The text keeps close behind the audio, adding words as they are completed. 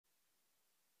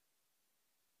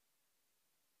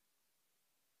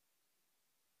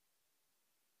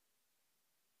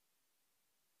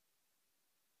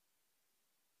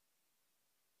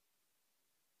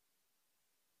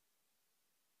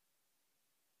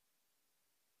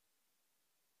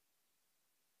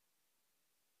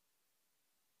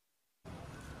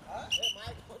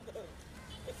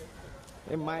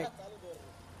ए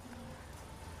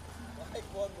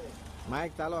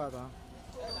mic चालू होता.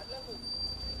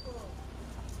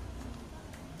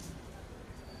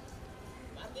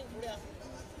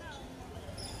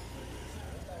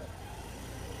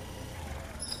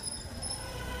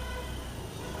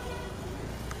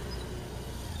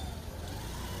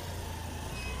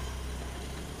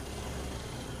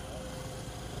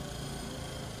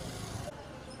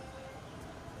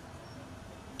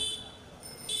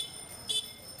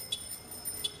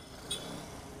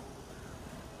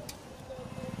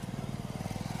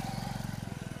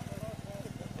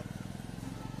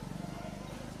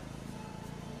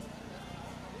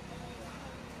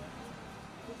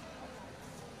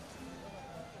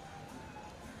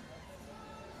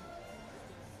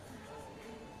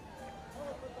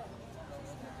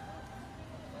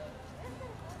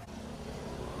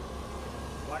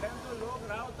 लोग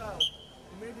रावता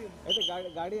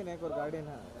गाड़ी है एक और गाड़ी है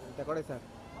ना तकोड़े sir.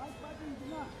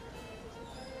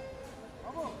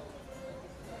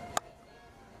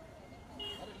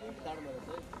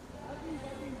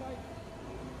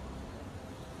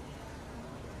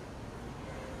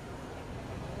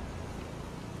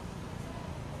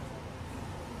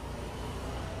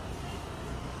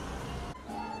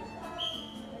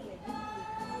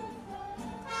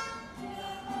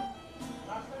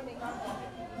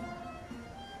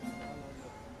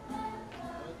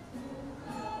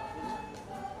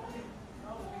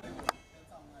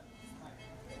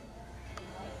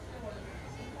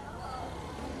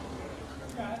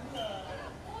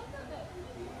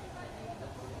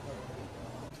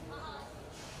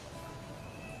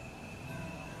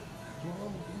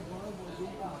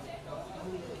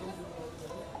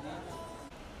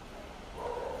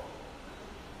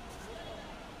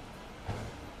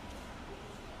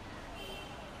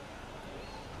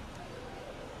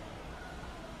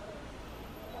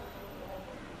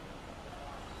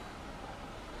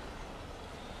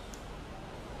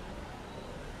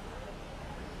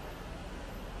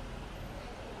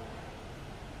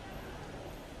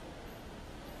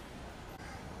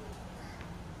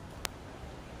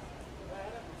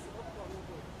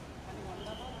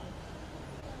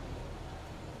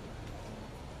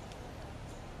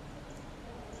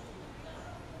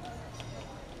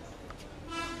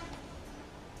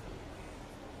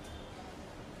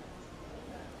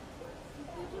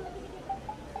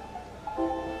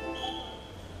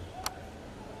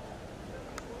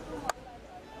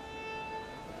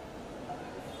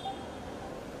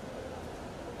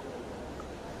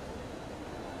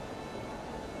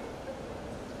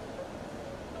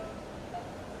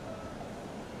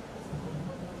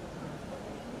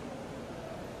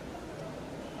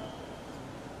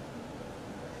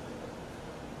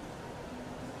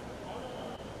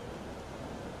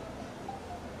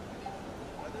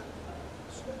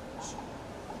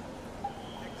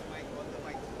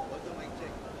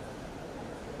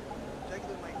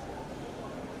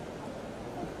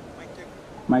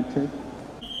 Mic check.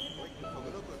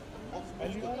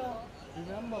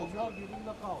 remember you are giving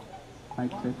the cow.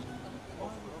 Mic check.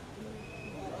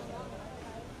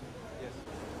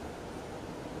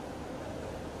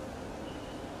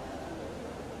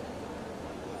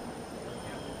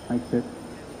 Mic check.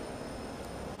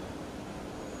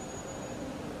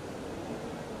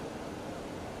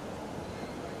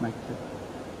 Mic check.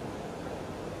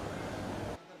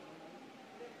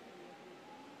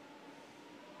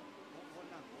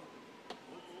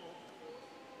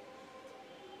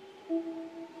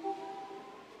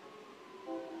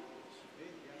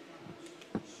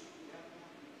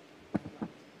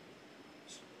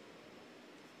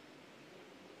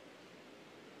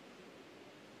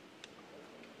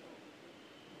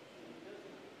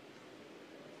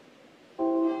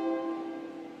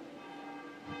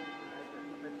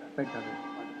 Better.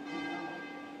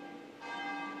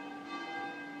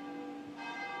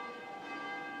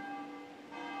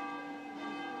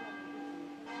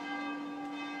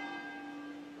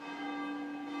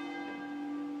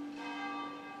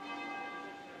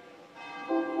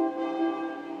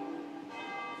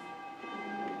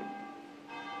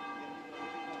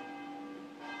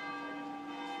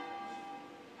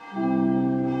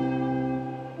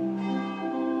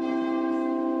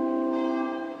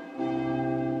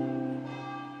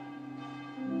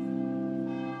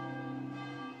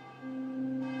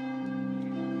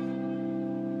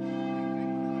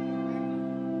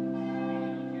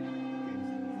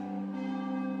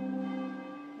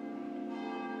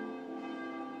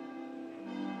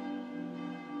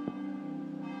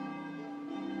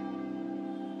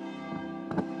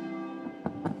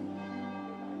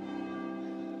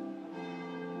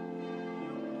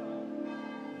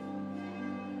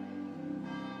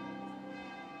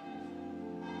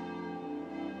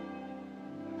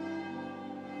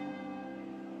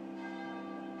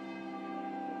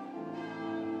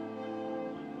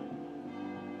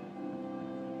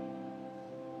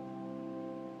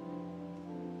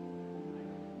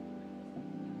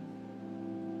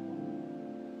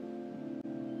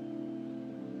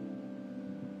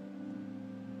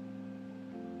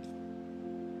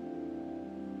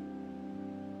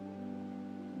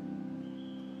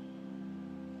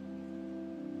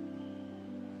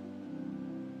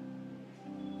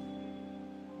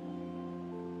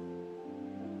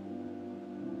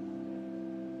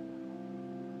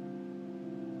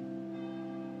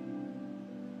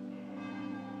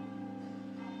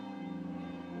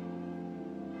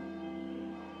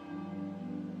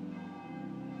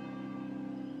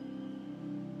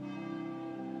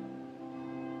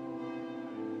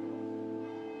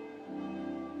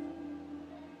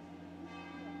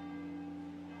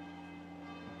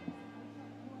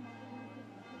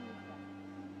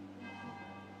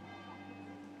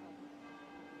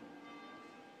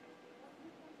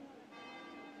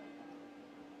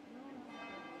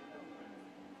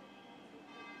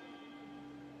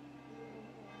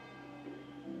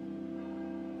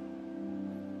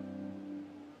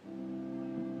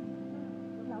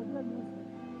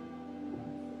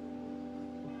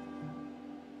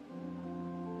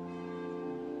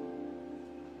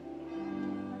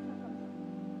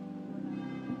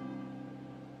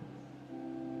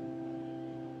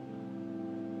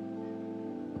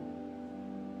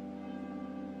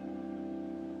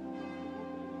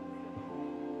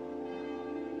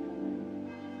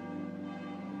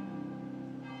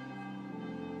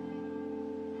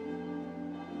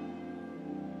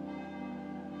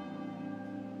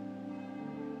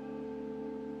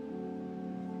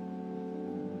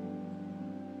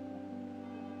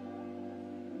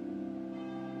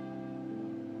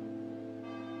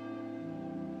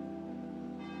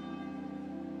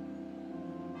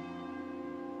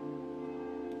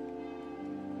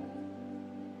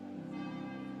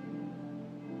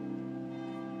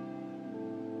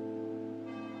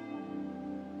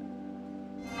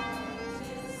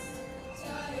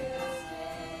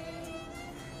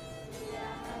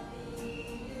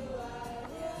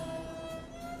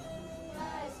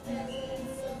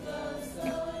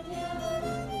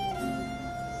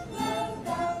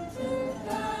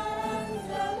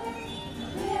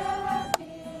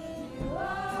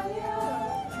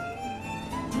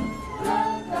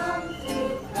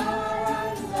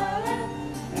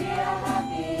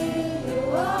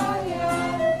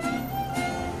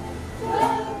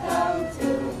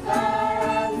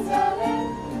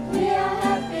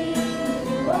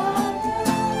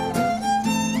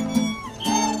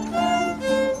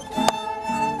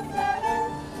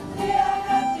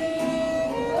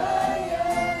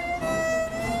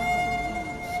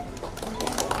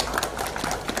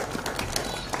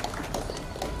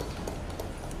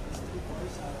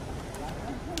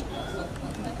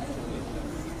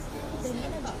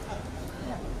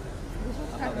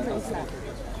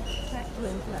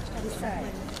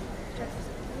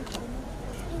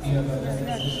 Dear brothers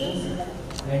and sisters,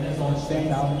 let us all stand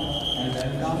up and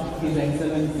welcome His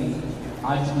Excellency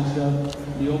Archbishop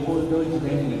Leopoldo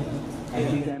Girelli and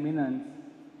His Eminence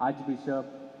Archbishop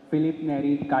Philip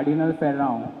Neri Cardinal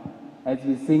Ferrão as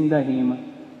we sing the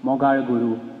hymn Mogar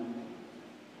Guru.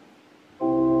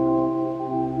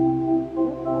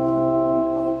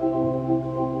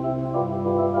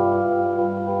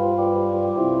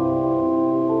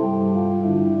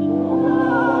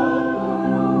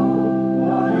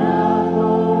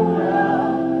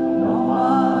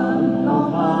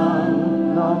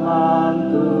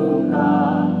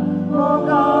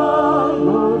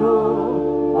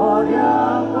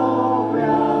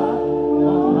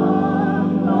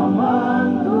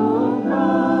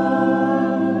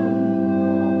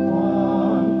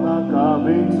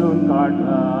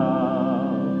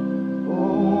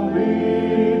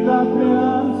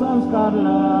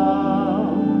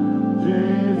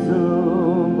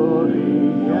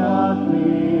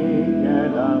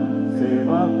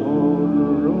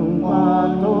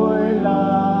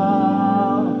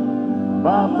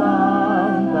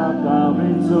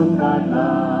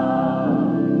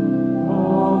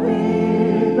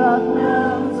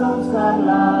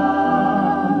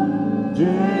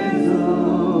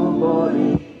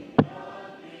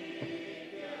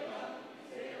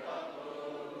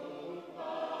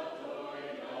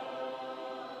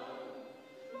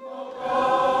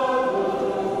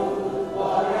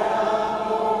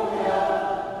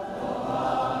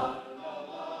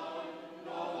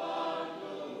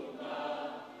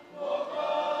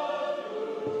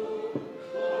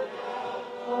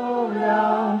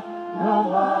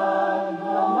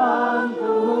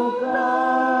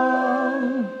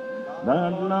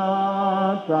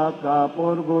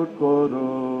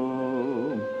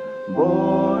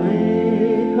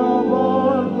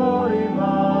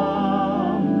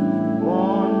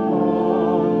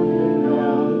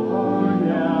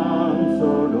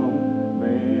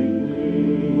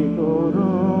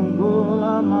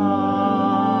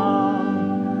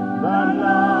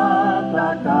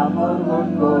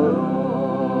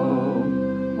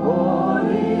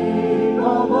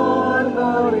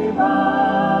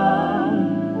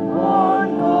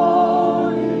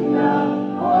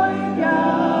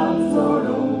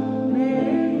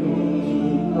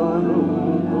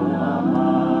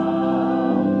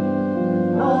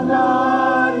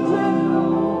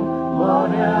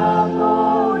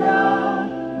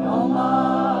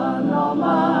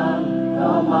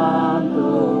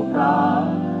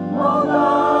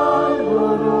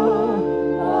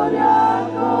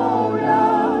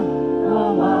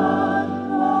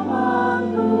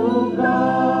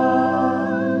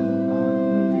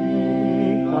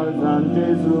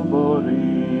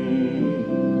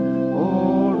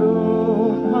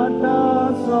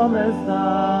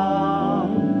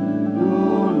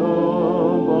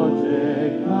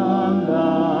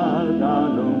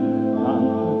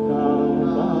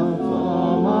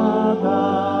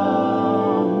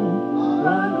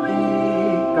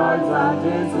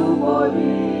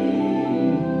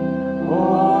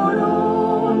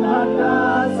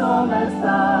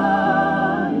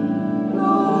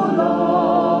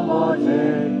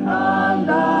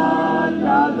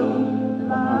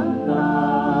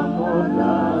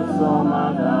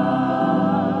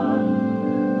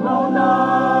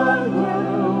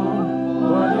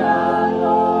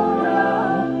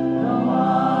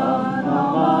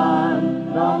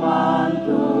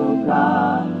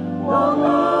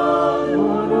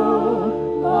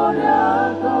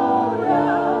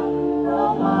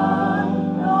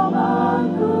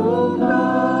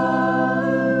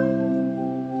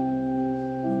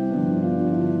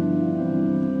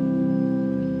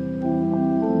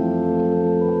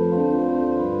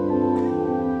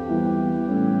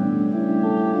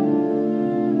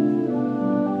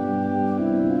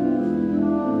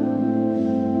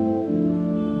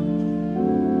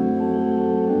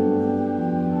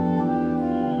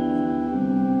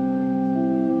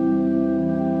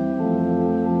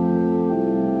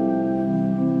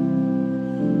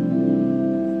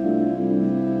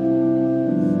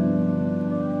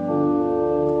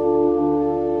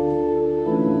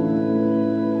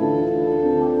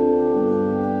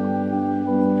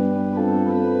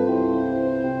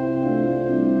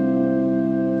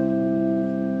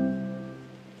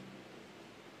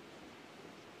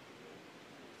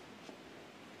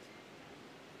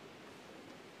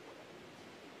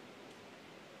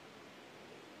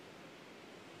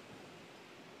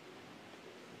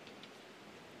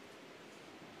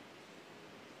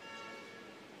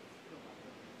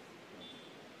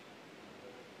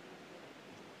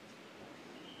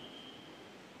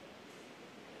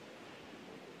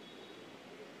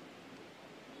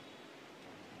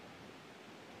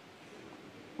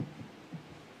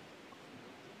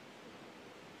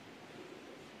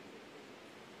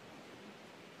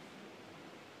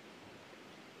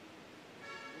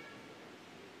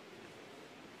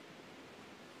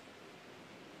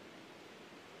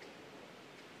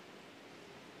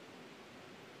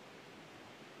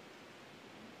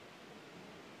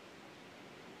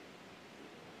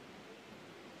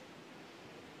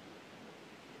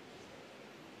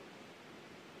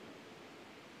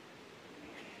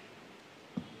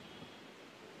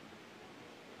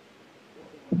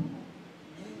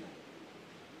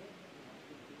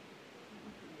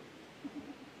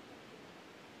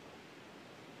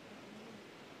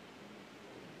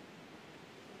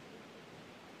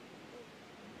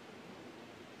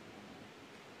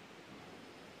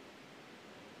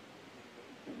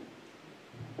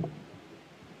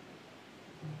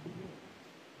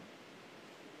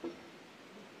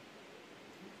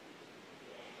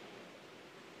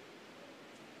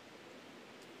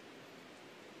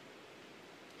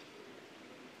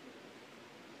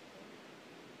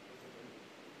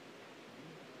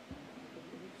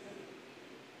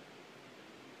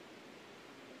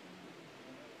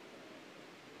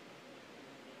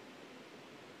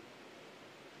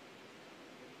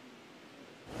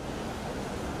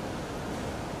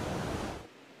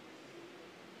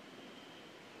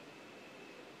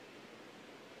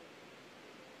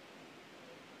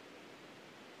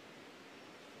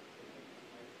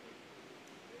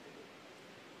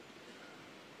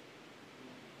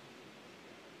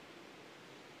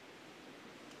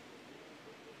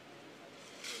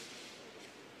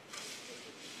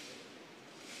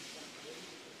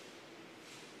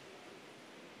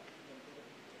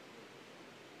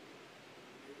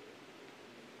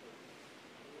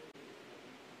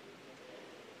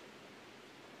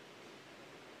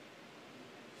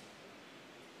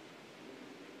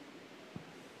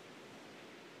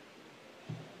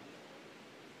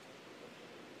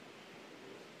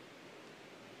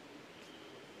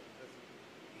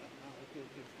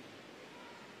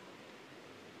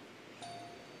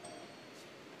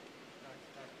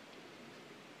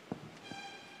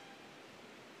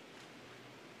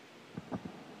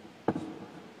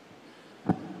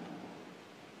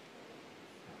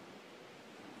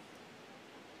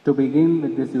 To begin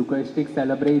with this Eucharistic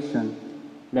celebration,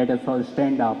 let us all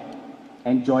stand up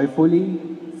and joyfully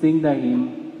sing the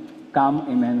hymn, Come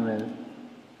Emmanuel.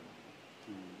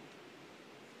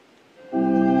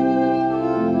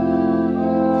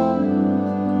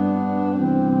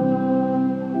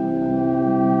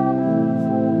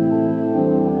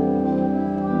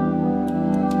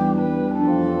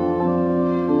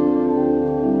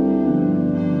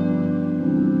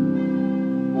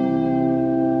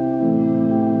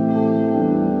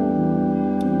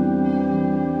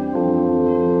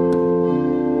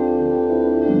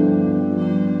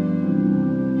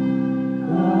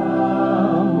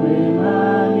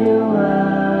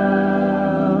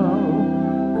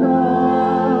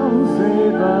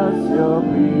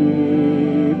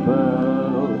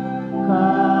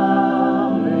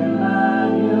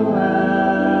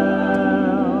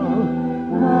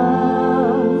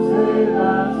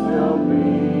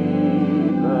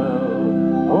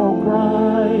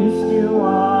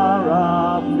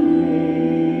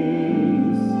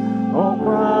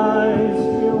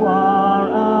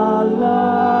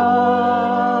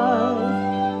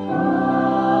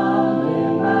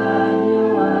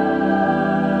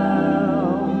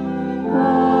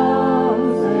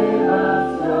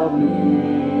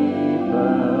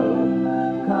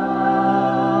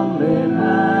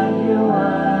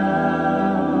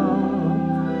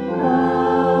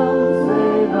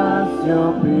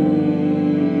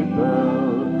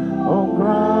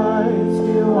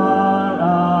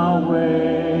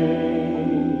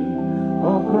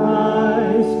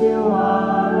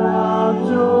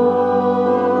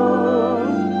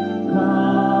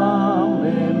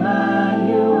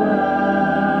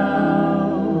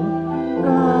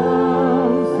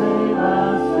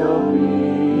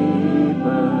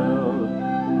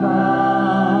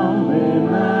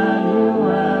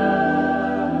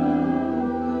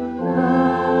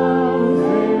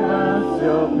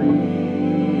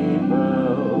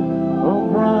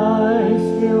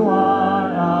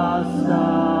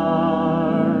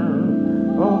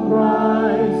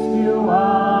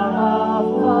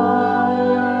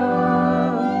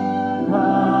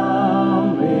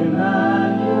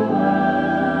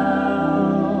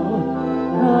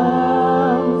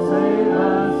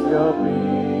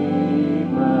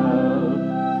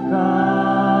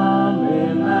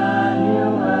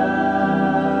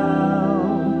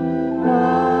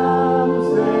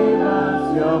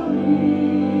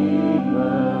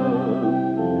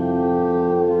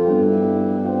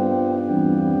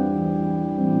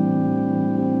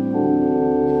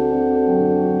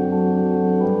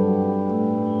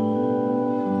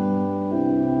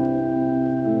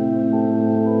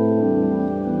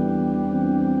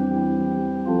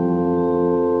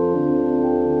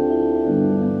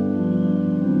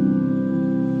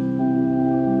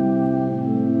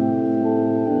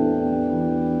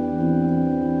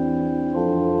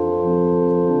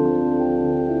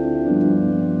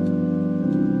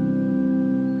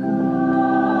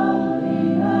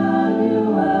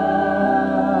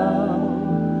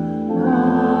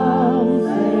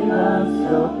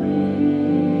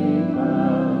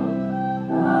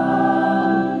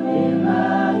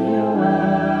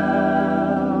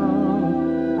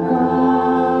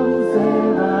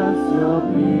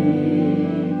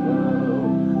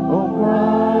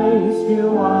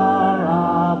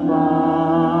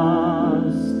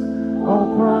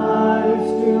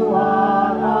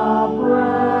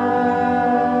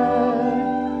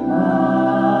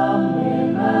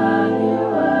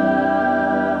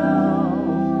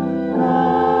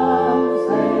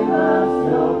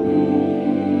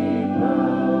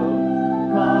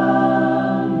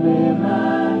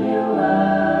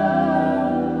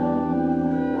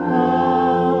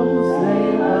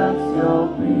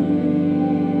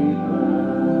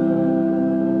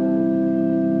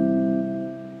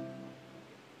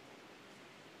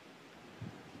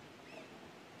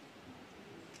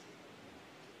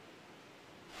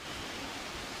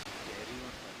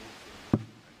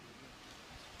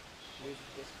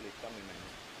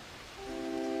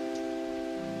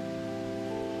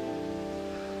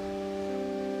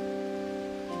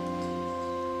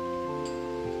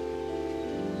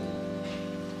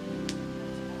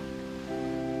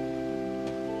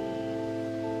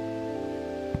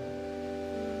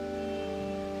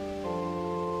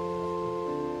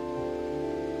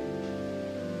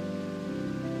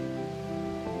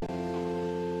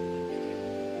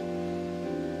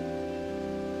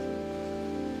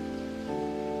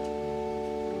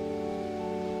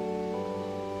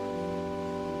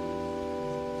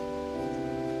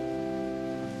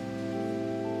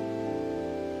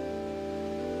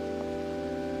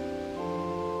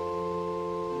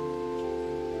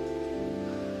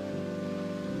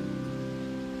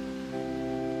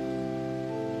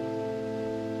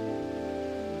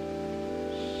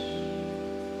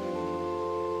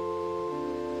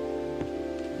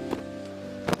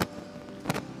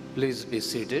 Please be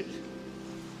seated.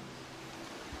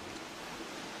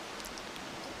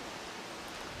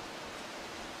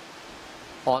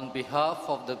 On behalf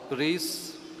of the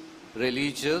priests,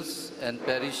 religious and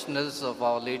parishioners of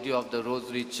Our Lady of the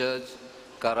Rosary Church,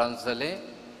 Caranzalem,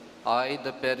 I,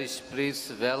 the parish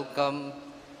priest, welcome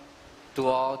to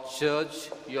our church,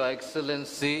 Your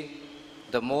Excellency,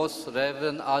 the Most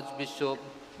Reverend Archbishop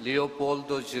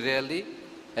Leopoldo Girelli,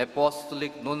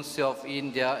 Apostolic Nuncio of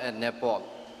India and Nepal.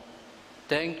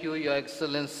 Thank you, Your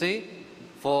Excellency,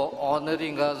 for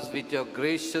honoring us with your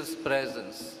gracious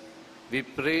presence. We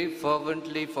pray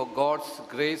fervently for God's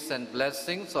grace and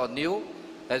blessings on you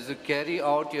as you carry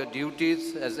out your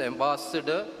duties as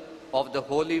ambassador of the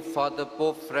Holy Father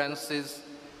Pope Francis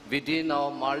within our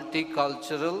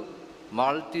multicultural,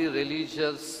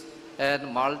 multi-religious and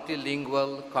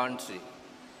multilingual country.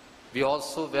 We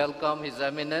also welcome His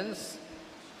Eminence,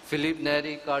 Philip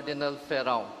Neri Cardinal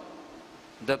Ferrand,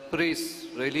 the priests,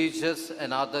 religious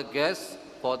and other guests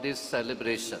for this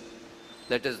celebration.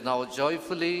 Let us now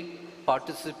joyfully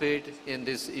participate in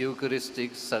this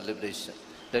Eucharistic celebration.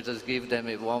 Let us give them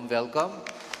a warm welcome.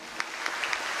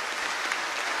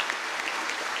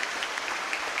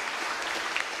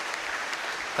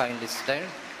 Kindly stand.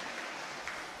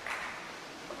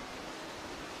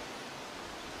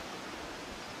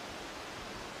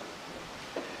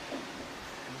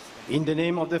 In the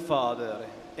name of the Father,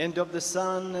 and of the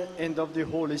Son, and of the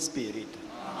Holy Spirit.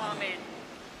 Amen.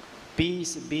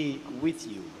 Peace be with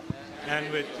you.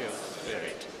 And with your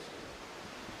spirit.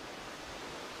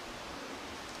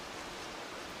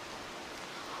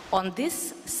 On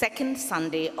this second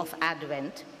Sunday of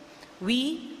Advent,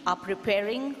 we are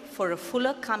preparing for a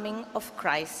fuller coming of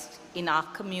Christ in our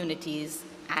communities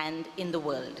and in the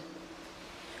world.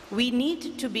 We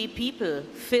need to be people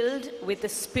filled with the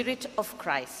Spirit of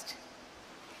Christ.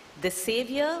 The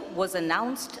Savior was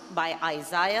announced by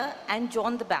Isaiah and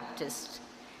John the Baptist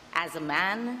as a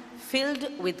man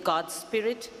filled with God's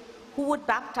Spirit who would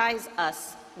baptize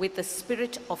us with the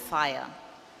Spirit of fire.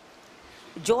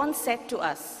 John said to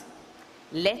us,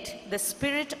 "Let the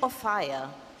Spirit of fire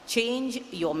change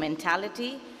your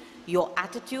mentality, your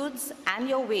attitudes, and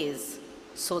your ways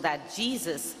so that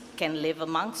Jesus can live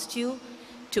amongst you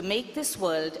to make this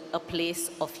world a place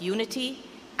of unity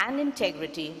and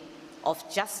integrity, of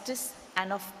justice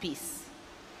and of peace."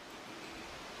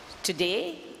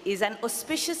 Today is an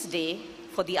auspicious day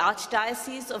for the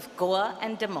Archdiocese of Goa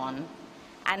and Damon,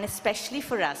 and especially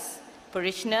for us,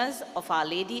 parishioners of Our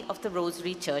Lady of the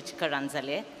Rosary Church,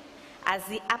 Caranzalem, as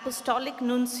the Apostolic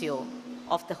Nuncio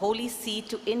of the Holy See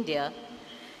to India,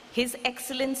 His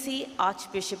Excellency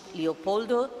Archbishop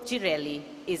Leopoldo Girelli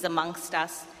is amongst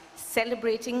us,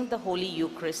 celebrating the Holy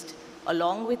Eucharist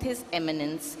along with His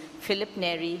Eminence Philip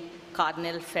Neri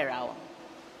Cardinal Ferrand.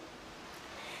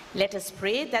 Let us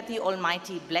pray that the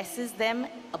Almighty blesses them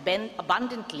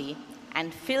abundantly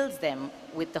and fills them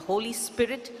with the Holy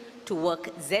Spirit to work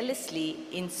zealously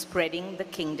in spreading the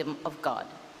kingdom of God.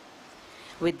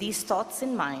 With these thoughts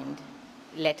in mind,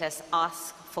 let us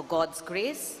ask for God's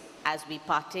grace as we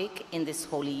partake in this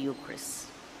Holy Eucharist.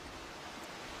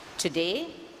 Today,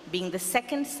 being the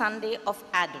second Sunday of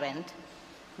Advent,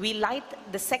 we light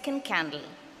the second candle,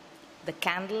 the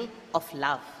candle of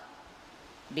love,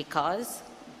 because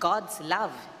God's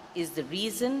love is the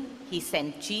reason He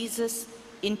sent Jesus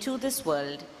into this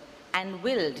world and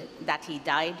willed that He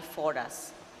died for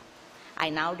us.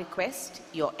 I now request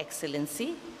Your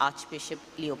Excellency, Archbishop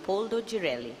Leopoldo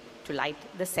Girelli, to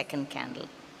light the second candle.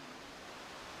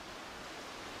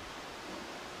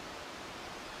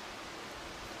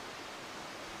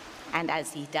 And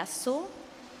as he does so,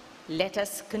 let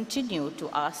us continue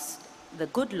to ask the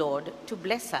good Lord to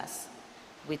bless us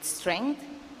with strength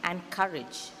and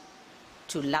courage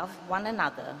to love one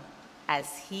another as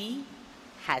He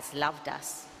has loved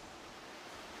us.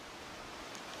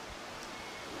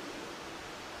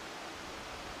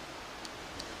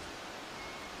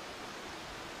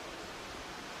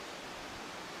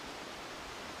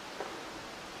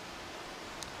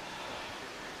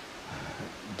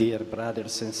 Dear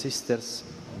brothers and sisters,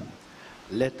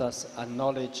 let us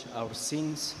acknowledge our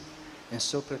sins and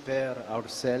so prepare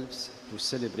ourselves to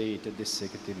celebrate the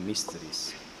sacred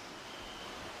mysteries.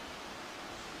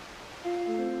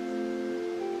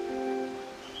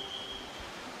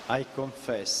 I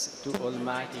confess to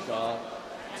Almighty God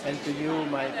and to you,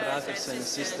 my brothers and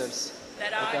sisters,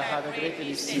 that I have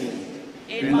greatly sinned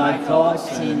In my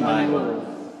thoughts and in my words,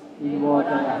 in what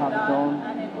I have done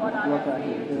and in what I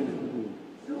hated to do.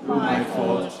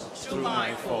 Through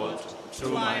my fault,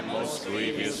 through my most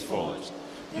grievous fault.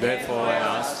 Therefore I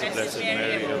ask the Blessed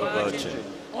Mary, the Virgin,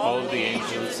 all the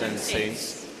angels and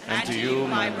saints, And to you,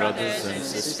 my brothers and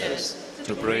sisters,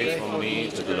 to pray for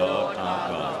me to the Lord our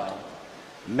God.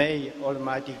 May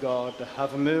Almighty God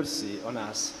have mercy on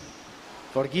us,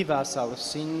 forgive us our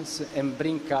sins, and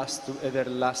bring us to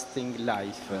everlasting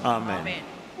life. Amen.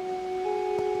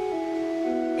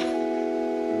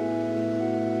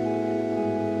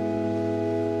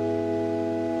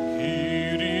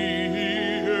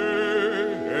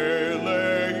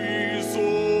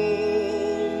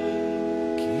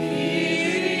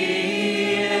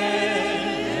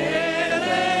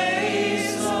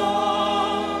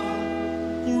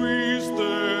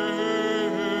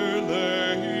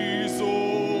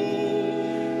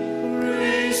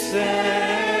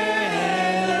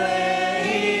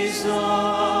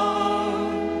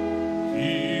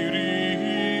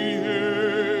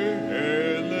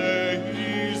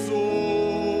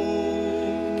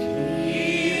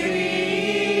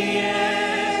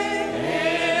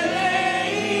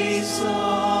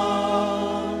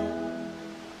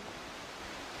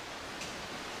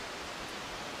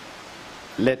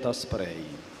 Let us pray.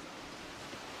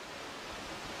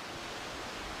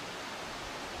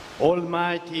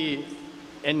 Almighty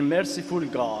and merciful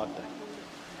God,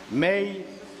 may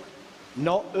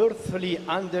no earthly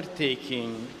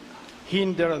undertaking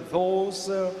hinder those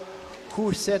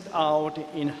who set out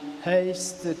in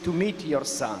haste to meet your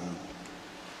Son,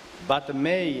 but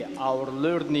may our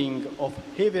learning of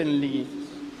heavenly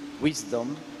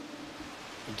wisdom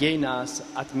gain us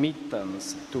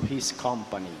admittance to his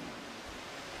company,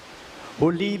 who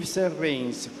lives and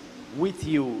reigns with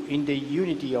you in the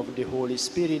unity of the Holy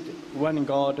Spirit, one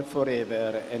God,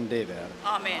 forever and ever.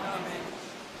 Amen.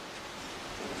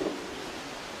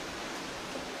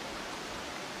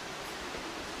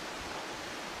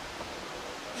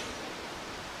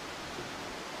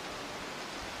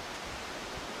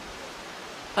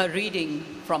 A reading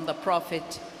from the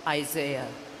prophet Isaiah.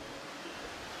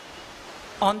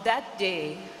 On that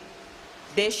day,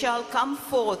 there shall come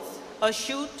forth a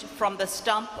shoot from the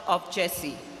stump of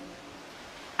Jesse,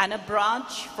 and a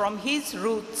branch from his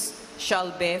roots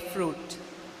shall bear fruit.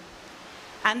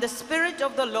 And the Spirit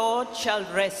of the Lord shall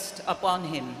rest upon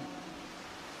him,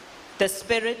 the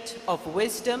Spirit of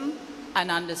wisdom and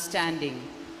understanding,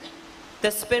 the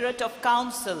Spirit of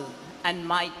counsel and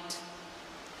might,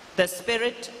 the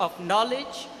Spirit of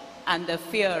knowledge and the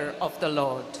fear of the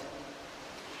Lord.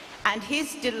 And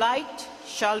his delight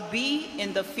shall be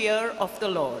in the fear of the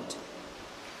Lord.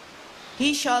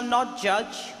 He shall not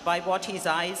judge by what his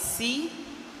eyes see,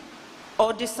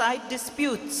 or decide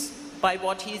disputes by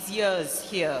what his ears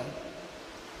hear.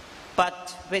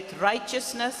 But with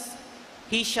righteousness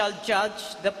he shall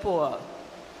judge the poor,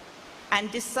 and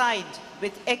decide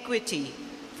with equity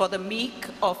for the meek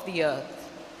of the earth.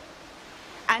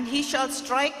 And he shall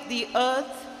strike the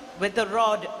earth with the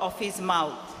rod of his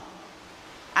mouth,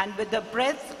 and with the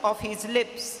breath of his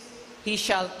lips he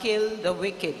shall kill the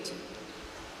wicked.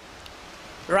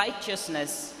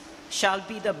 Righteousness shall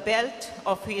be the belt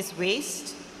of his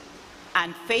waist,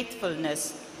 and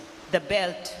faithfulness the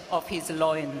belt of his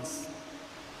loins.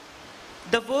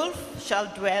 The wolf shall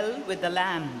dwell with the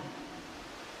lamb,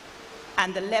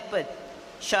 and the leopard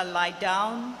shall lie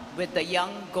down with the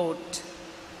young goat.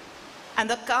 And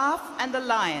the calf and the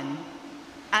lion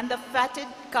and the fatted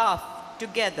calf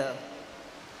together,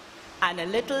 and a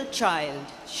little child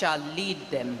shall lead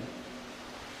them.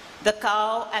 The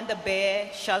cow and the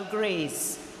bear shall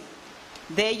graze,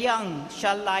 their young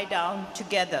shall lie down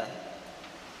together.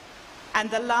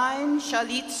 And the lion shall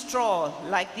eat straw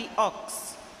like the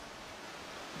ox.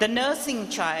 The nursing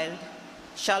child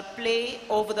shall play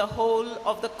over the hole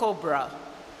of the cobra,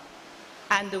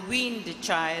 and the weaned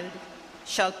child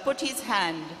shall put his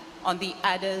hand on the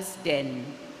adder's den.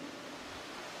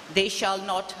 They shall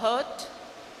not hurt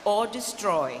or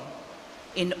destroy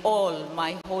in all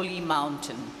my holy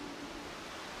mountain.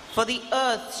 For the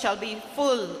earth shall be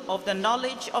full of the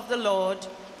knowledge of the Lord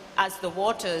as the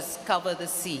waters cover the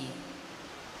sea.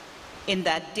 In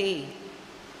that day,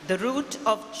 the root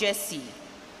of Jesse,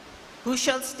 who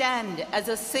shall stand as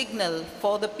a signal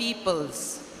for the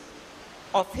peoples,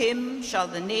 of him shall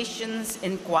the nations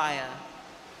inquire,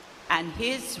 and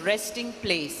his resting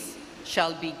place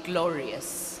shall be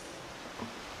glorious.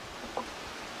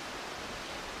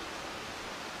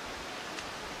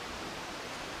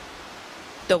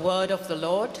 The word of the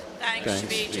Lord. Thanks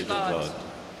be to God.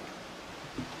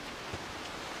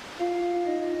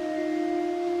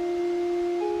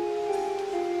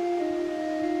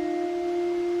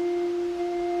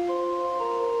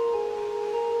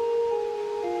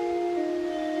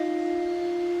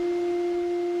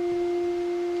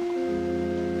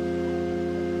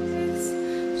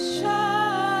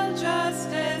 Shall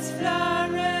justice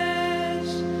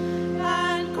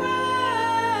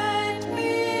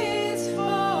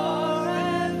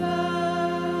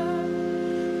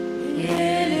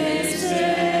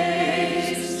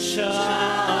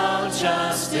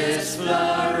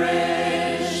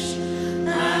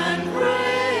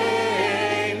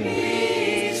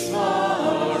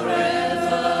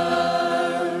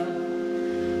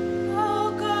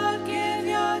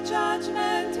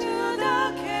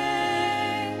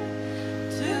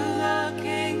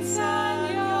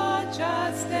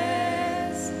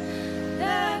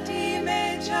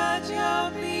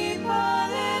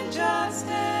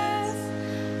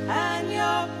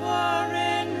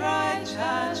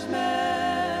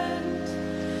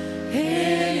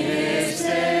In his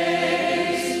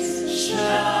days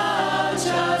shall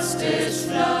justice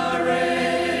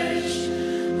flourish,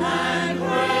 and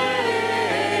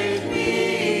great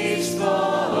peace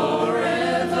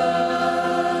forever.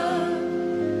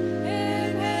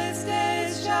 In his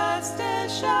days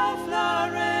justice shall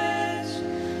flourish,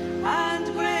 and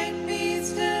great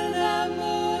peace till the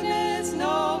moon is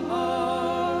no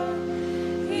more.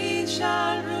 He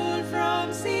shall rule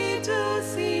from sea to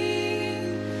sea,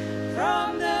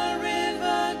 from the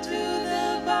river to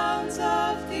the bounds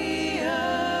of the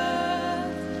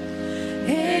earth.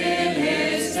 In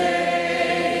his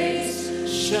days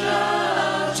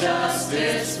shall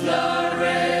justice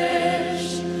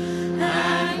flourish,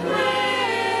 and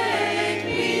great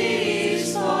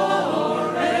peace forever.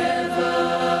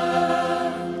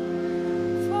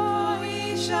 For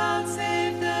he shall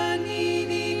save the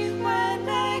needy when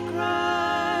they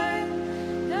cry,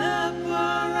 the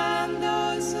poor and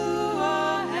those who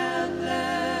are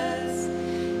helpless.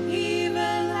 He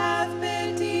will have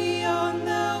pity on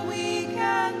the weak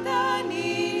and the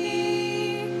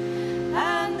needy,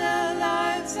 and the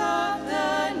lives of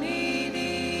the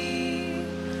needy.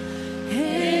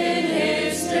 In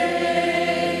his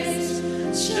days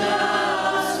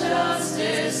shall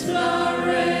justice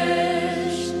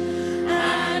flourish,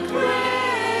 and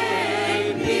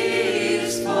great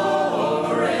peace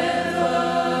forever.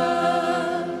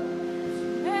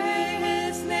 May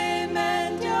his name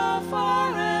endure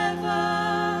forever,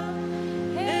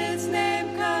 his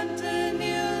name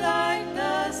continue like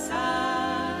the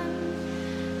sun.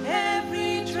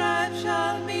 Every tribe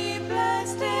shall be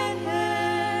blessed in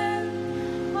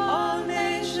him, all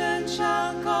nations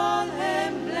shall call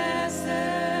him blessed.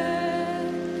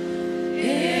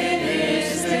 In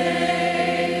his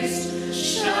days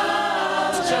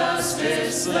shall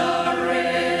justice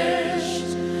flourish,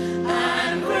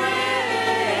 and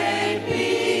great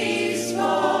peace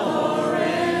forever.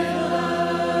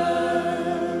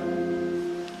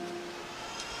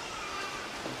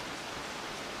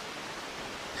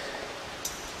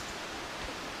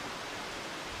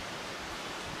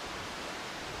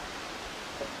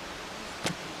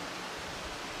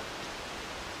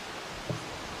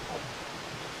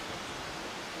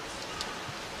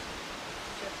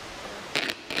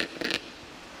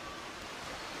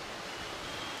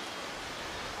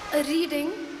 A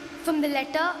reading from the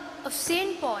letter of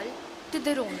St. Paul to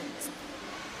the Romans.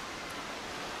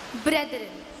 Brethren,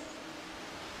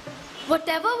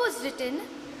 whatever was written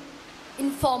in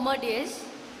former days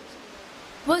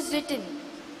was written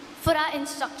for our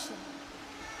instruction,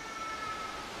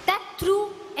 that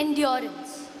through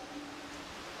endurance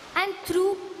and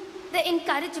through the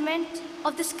encouragement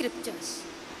of the Scriptures,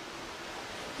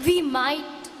 we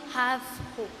might have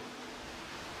hope.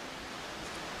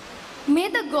 May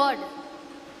the God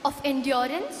of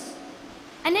endurance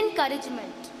and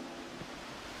encouragement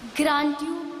grant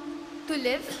you to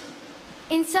live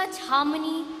in such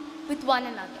harmony with one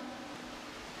another,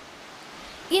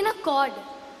 in accord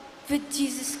with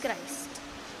Jesus Christ,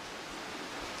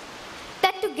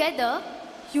 that together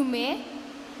you may,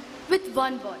 with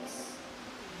one voice,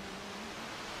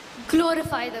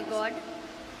 glorify the God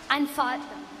and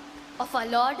Father of our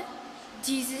Lord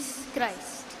Jesus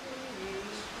Christ.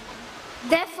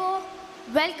 Therefore,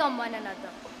 welcome one another,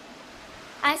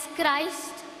 as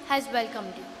Christ has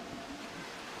welcomed you.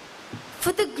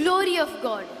 For the glory of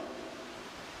God,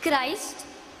 Christ,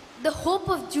 the hope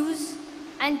of Jews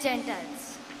and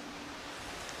Gentiles.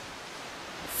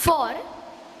 For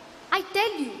I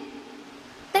tell you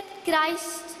that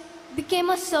Christ became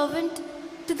a servant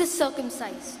to the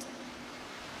circumcised,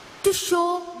 to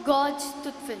show God's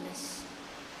truthfulness,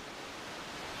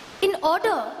 in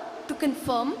order to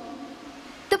confirm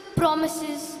the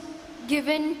promises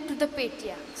given to the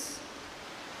patriarchs,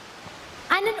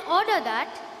 and in order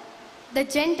that the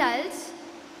Gentiles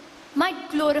might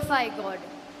glorify God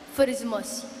for his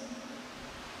mercy.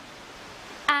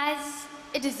 As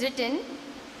it is written,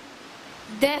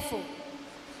 therefore,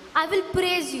 I will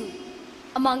praise you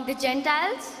among the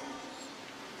Gentiles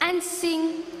and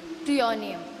sing to your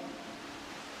name.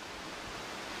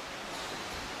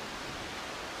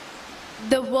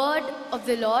 The word of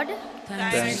the Lord.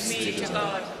 Thanks be to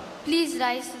God. Please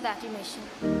rise to the acclamation.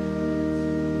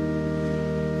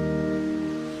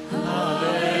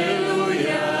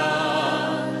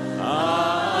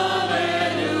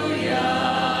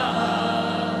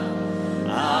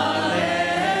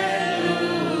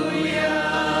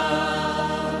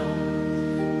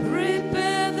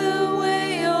 Prepare the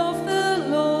way of the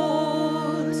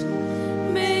Lord,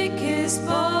 make his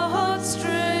path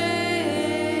straight.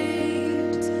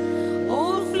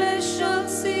 All flesh shall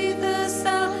see the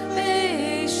salvation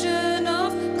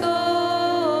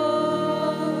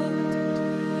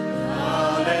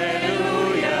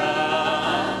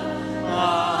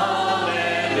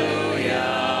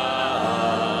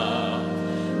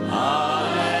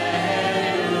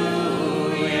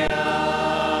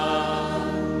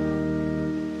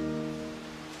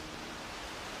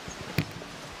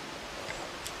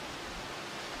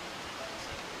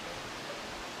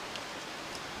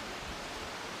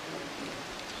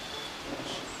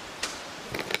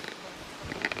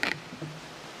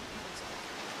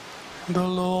The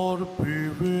Lord be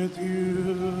with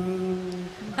you.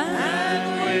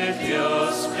 And with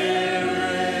your spirit.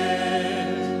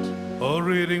 A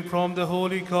reading from the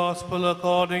Holy Gospel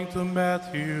according to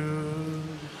Matthew.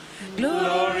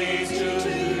 Glory to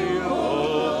you, O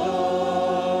Lord.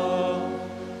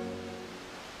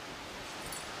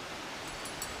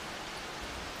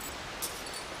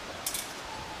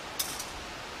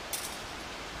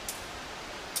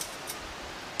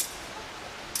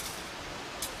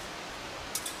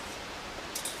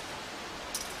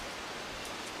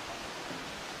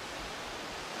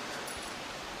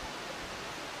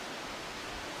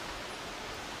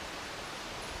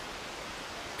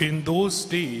 In those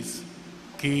days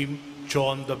came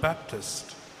John the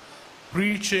Baptist,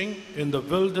 preaching in the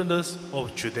wilderness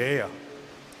of Judea,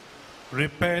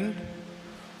 "Repent,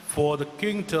 for the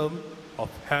kingdom of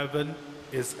heaven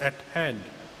is at hand."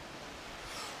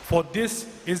 For this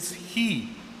is he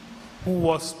who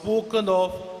was spoken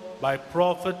of by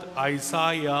prophet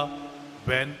Isaiah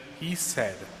when he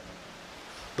said,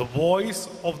 "The voice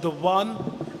of the one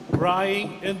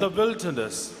crying in the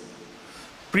wilderness,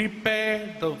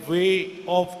 prepare the way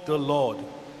of the Lord,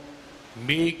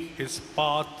 make his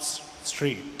paths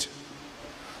straight."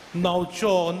 Now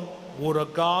John wore a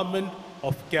garment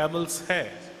of camel's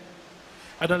hair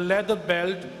and a leather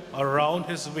belt around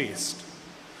his waist,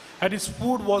 and his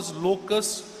food was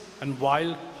locusts and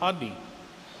wild honey.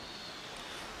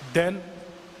 Then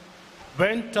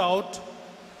went out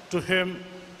to him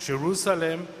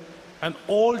Jerusalem and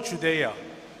all Judea,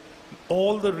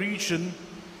 all the region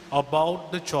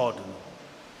about the Jordan,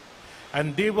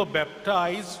 and they were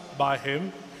baptized by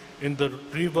him in the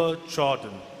river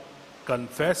Jordan,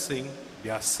 confessing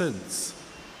their sins.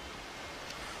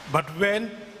 But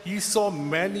when he saw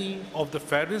many of the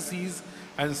Pharisees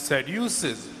and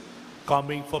Sadducees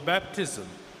coming for baptism,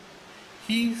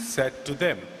 he said to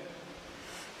them,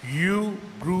 "You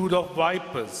brood of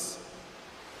vipers,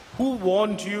 who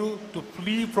warned you to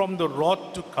flee from the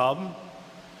wrath to come?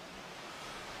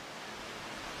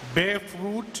 Bear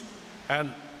fruit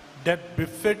and that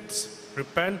befits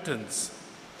repentance,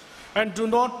 and do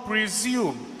not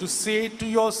presume to say to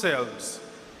yourselves,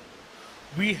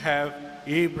 'We have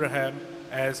Abraham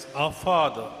as our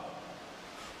father.'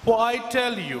 For I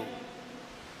tell you,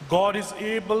 God is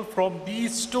able from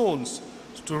these stones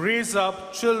to raise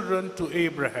up children to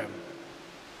Abraham.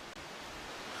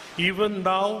 Even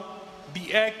now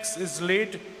the axe is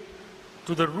laid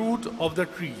to the root of the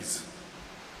trees.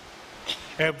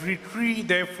 Every tree,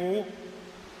 therefore,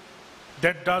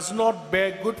 that does not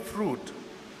bear good fruit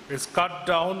is cut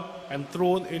down and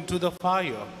thrown into the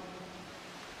fire.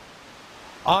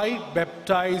 I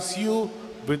baptize you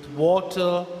with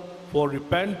water for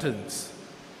repentance,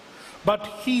 but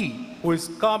he who is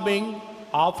coming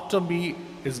after me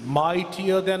is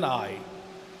mightier than I,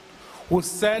 whose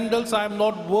sandals I am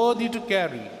not worthy to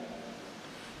carry.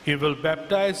 He will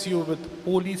baptize you with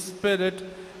Holy Spirit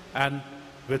and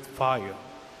with fire.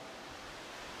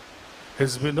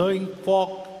 His winnowing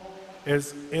fork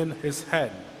is in his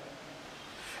hand,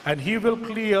 and he will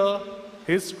clear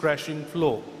his threshing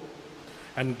floor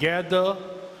and gather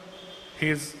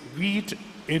his wheat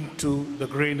into the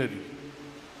granary.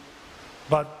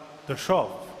 But the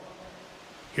chaff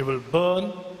he will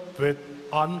burn with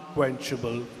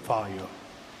unquenchable fire."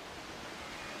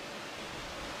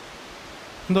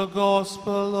 The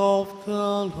Gospel of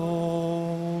the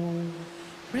Lord.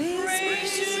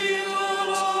 Praise to you,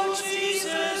 O Lord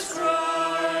Jesus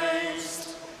Christ.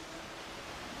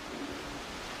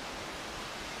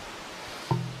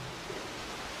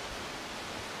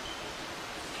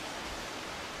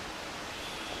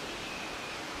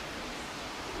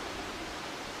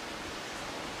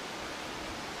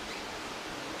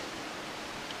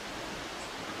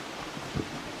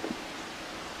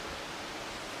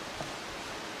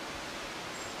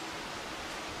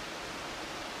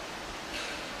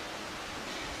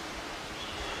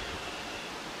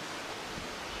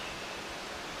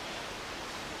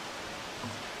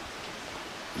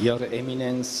 Your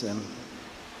Eminence,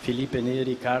 Felipe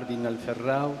Neri, Cardinal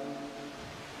Ferrao,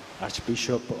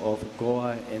 Archbishop of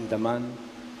Goa and Daman,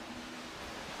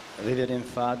 Reverend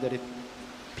Father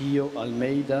Pio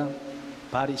Almeida,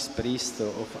 Parish Priest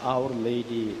of Our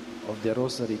Lady of the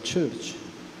Rosary Church,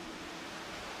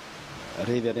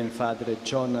 Reverend Father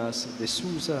Jonas de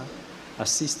Souza,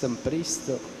 Assistant Priest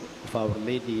of Our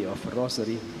Lady of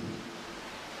Rosary,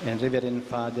 and Reverend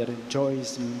Father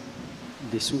Joyce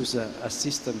de Souza,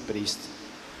 Assistant Priest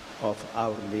of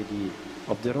Our Lady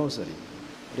of the Rosary,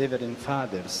 Reverend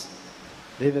Fathers,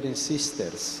 Reverend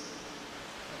Sisters,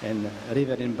 and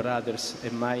Reverend Brothers,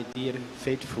 and my dear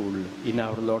faithful in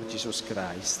our Lord Jesus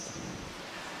Christ.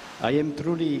 I am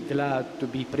truly glad to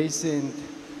be present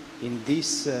in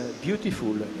this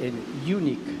beautiful and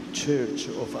unique church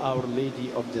of Our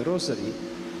Lady of the Rosary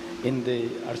in the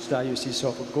Archdiocese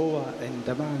of Goa and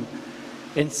Daman,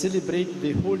 and celebrate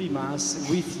the Holy Mass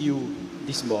with you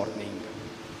this morning.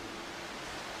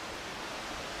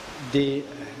 The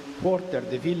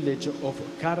village of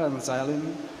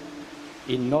Caranzalem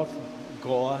in North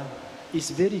Goa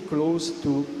is very close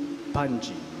to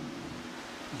Panji,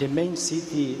 the main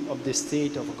city of the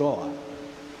state of Goa.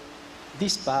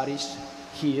 This parish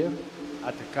here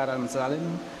at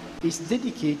Caranzalem is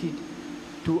dedicated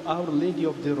to Our Lady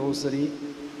of the Rosary,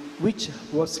 which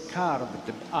was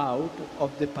carved out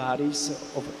of the parish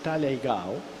of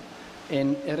Taleigao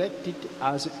and erected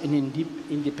as an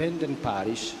independent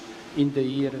parish in the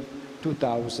year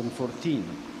 2014.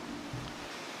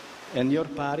 And your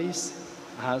parish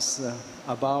has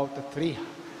about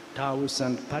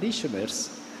 3,000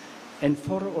 parishioners, and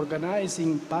for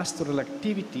organizing pastoral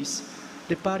activities,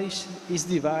 the parish is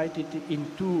divided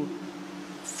into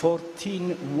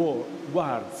 14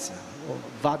 wards, or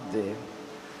vadde,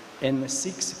 and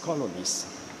 6 colonies.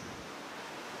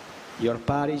 Your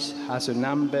parish has a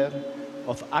number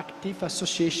of active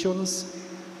associations,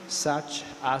 such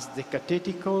as the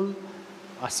Catechetical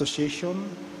Association,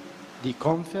 the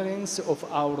Conference of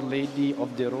Our Lady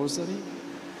of the Rosary,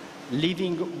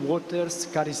 Living Waters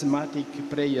Charismatic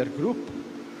Prayer Group,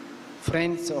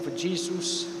 Friends of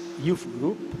Jesus Youth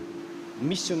Group,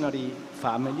 Missionary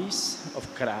Families of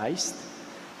Christ,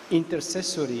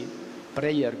 Intercessory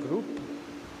Prayer Group,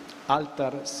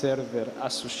 Altar Server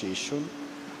Association,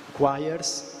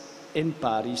 choirs, and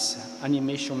parish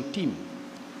animation team.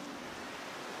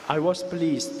 I was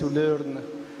pleased to learn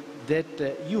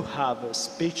that you have a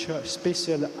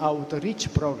special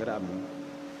outreach program,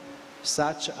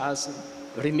 such as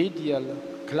remedial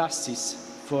classes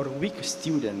for weak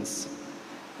students,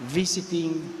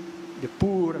 visiting the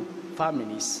poor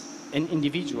families and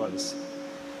individuals,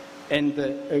 and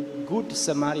a Good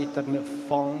Samaritan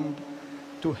fund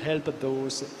to help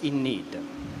those in need.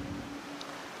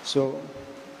 So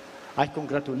I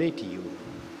congratulate you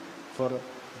for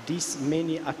these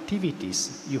many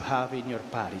activities you have in your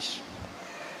parish,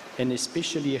 and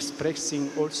especially expressing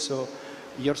also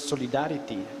your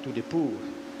solidarity to the poor,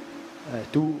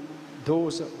 to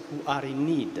those who are in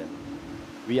need.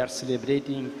 We are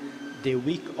celebrating the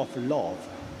week of love,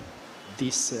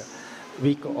 this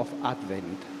week of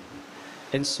Advent.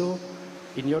 And so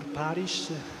in your parish,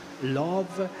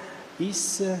 love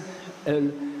is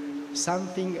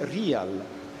something real,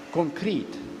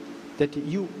 concrete, that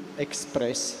you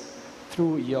express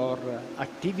through your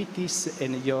activities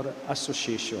and your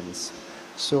associations.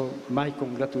 So my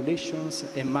congratulations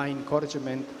and my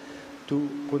encouragement to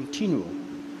continue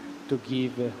to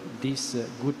give this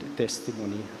good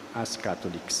testimony as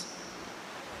Catholics.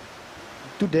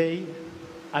 Today,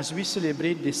 as we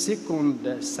celebrate the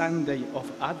second Sunday of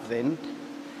Advent,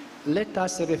 let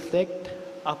us reflect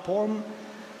upon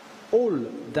all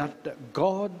that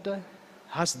God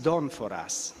has done for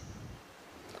us.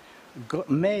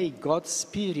 May God's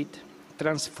Spirit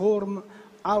transform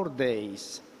our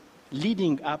days,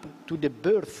 leading up to the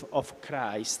birth of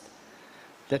Christ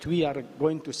that we are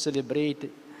going to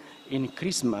celebrate in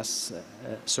Christmas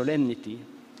solemnity,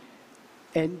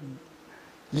 and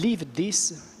live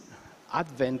this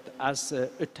Advent as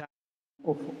a time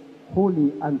of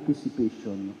holy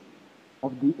anticipation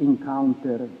of the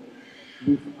encounter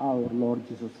with our Lord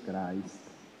Jesus Christ.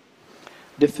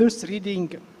 The first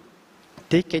reading,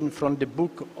 taken from the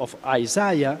book of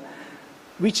Isaiah,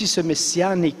 which is a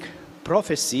messianic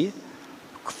prophecy,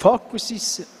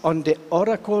 focuses on the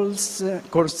oracles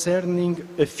concerning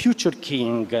a future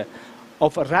king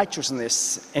of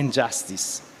righteousness and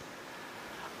justice.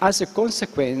 As a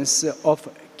consequence of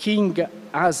King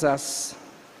Asa's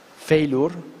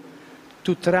failure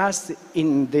to trust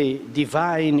in the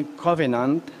divine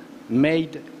covenant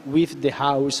made with the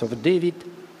house of David,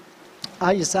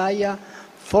 Isaiah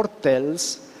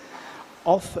foretells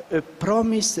of a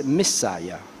promised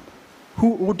Messiah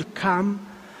who would come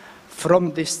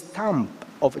from the stump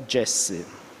of Jesse,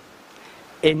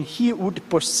 and he would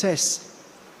possess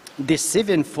the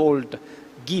sevenfold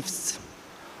gifts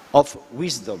of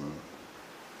wisdom,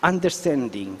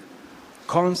 understanding,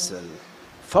 counsel,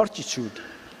 fortitude,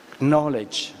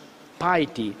 knowledge,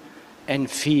 piety, and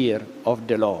fear of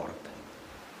the Lord.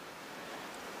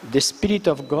 The Spirit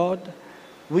of God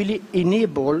will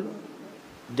enable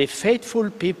the faithful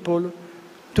people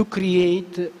to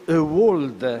create a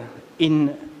world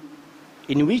in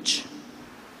which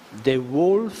the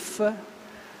wolf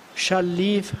shall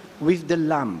live with the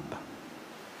lamb,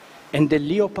 and the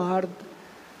leopard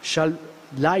shall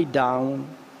lie down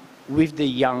with the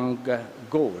young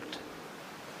goat.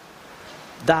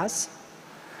 Thus,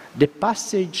 the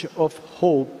passage of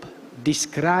hope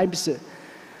describes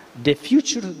the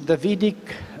future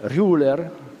Davidic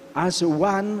ruler as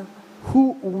one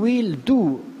who will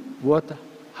do what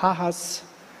Ahaz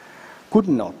could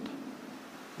not,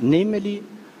 namely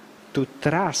to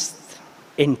trust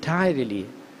entirely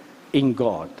in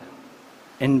God,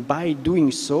 and by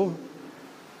doing so,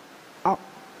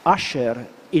 usher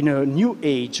in a new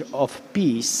age of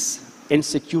peace and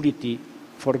security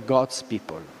for God's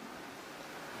people.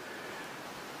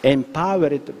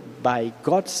 Empowered by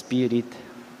God's Spirit,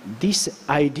 this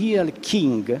ideal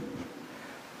king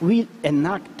will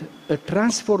enact a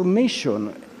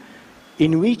transformation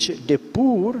in which the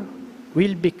poor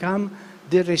will become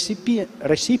the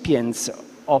recipients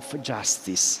of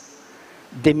justice.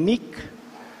 The meek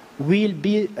will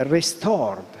be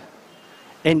restored,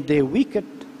 and the wicked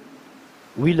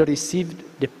will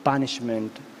receive the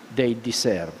punishment they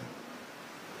deserve.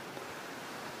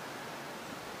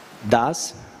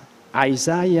 Thus,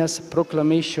 Isaiah's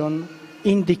proclamation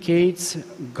indicates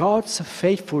God's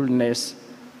faithfulness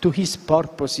to his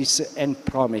purposes and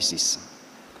promises.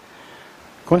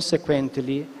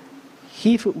 Consequently,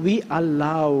 if we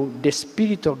allow the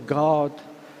Spirit of God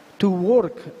to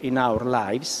work in our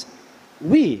lives,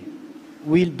 we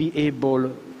will be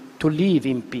able to live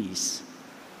in peace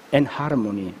and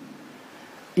harmony,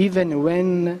 even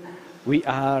when we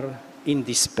are in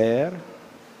despair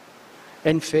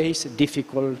and face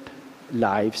difficult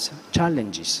life's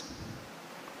challenges.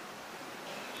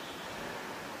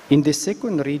 In the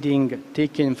second reading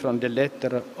taken from the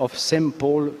letter of St.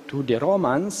 Paul to the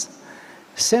Romans,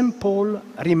 St. Paul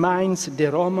reminds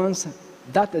the Romans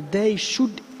that they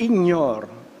should ignore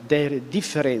their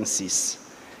differences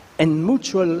and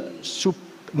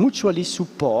mutually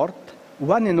support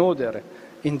one another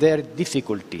in their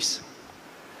difficulties.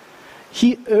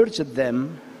 He urged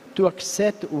them to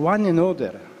accept one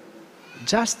another,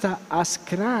 just as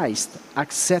Christ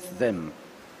accepted them.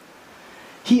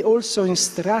 He also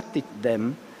instructed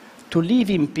them to live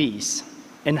in peace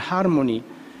and harmony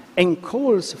and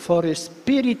calls for a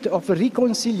spirit of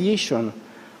reconciliation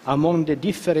among the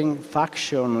different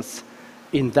factions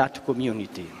in that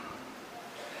community.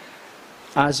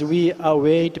 As we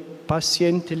await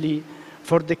patiently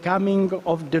for the coming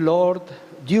of the Lord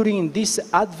during this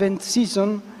Advent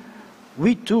season,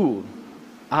 we too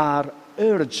are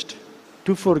urged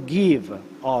to forgive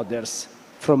others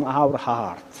from our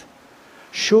heart,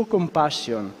 show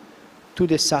compassion to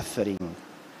the suffering,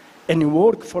 and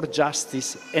work for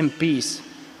justice and peace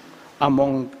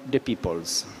among the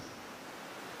peoples.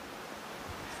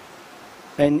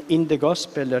 And in the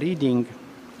Gospel reading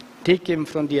taken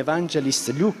from the evangelist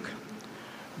Luke,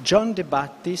 John the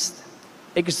Baptist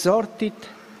exhorted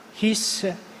his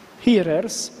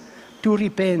hearers to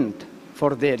repent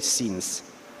for their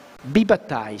sins, be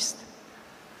baptized,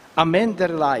 amend their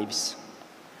lives,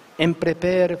 and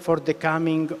prepare for the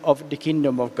coming of the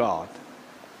kingdom of God.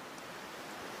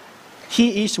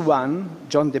 He is one,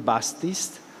 John the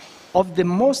Baptist, of the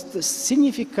most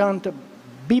significant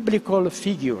biblical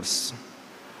figures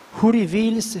who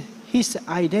reveals his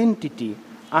identity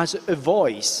as a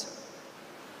voice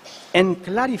and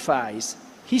clarifies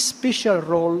his special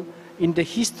role in the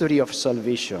history of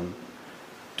salvation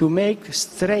to make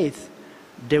straight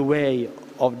the way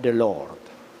of the Lord.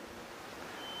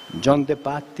 John the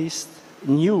Baptist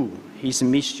knew his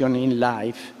mission in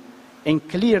life and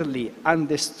clearly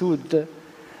understood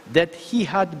that he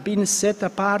had been set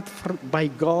apart by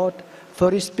God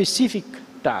for a specific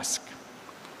task.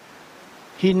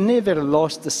 He never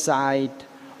lost sight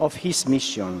of his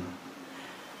mission,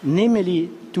 namely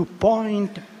to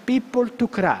point people to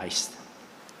Christ.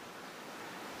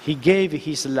 He gave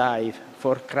his life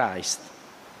for Christ.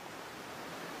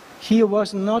 He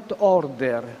was not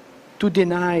ordered to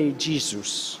deny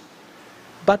Jesus,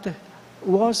 but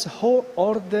was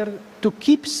ordered to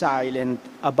keep silent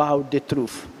about the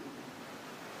truth.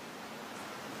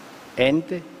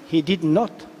 And he did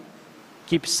not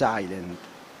keep silent,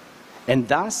 and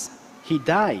thus he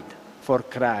died for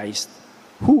Christ,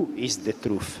 who is the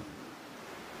truth.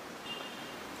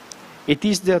 It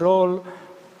is the role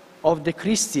of the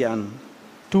Christian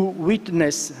to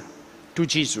witness to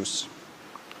Jesus.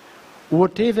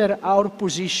 Whatever our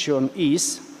position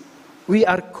is, we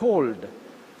are called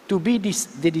to be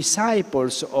the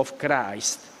disciples of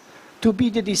Christ, to be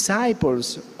the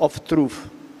disciples of truth.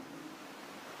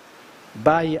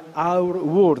 By our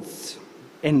words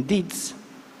and deeds,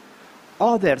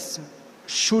 others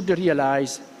should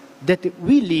realize that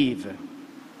we live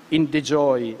in the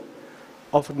joy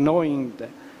of knowing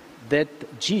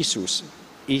that Jesus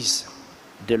is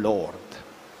the Lord.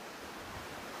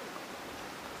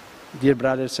 Dear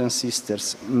brothers and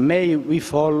sisters, may we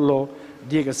follow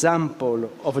the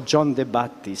example of John the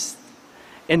Baptist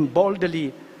and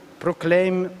boldly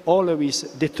proclaim always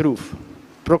the truth.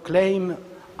 Proclaim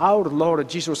our Lord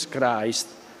Jesus Christ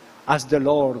as the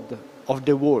Lord of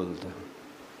the world.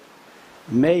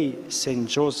 May Saint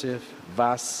Joseph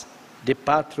Vaz, the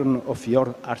patron of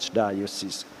your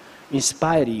archdiocese,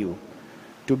 inspire you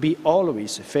to be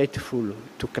always faithful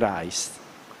to Christ.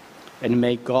 And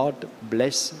may God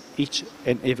bless each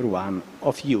and every one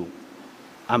of you.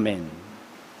 Amen.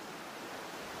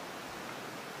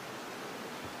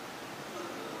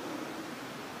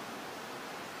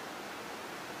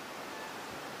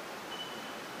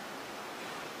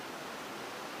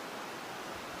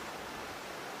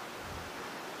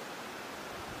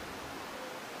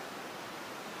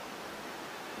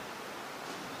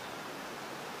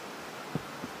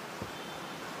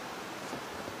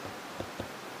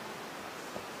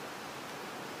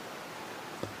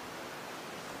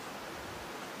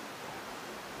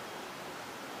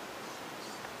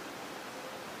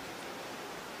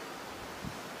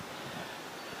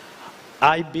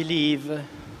 I believe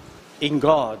in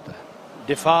God,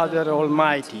 the Father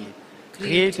Almighty,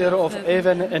 creator of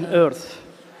heaven and earth,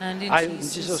 and in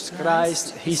Jesus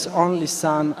Christ, his only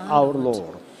Son, our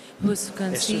Lord, who was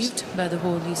conceived by the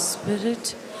Holy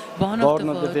Spirit, born of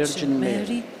the Virgin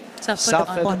Mary,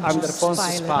 suffered under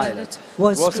Pontius Pilate,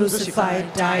 was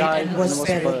crucified, died, and was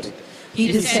buried.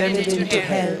 He descended into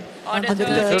hell. On the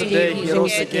third day he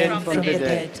rose again from the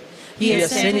dead. He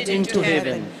ascended into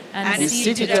heaven and is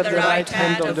seated at the right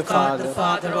hand of the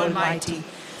Father Almighty.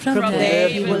 From there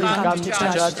he will come to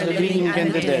judge the living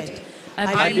and the dead.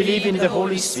 I believe in the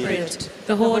Holy Spirit,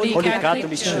 the Holy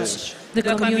Catholic Church, the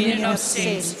communion of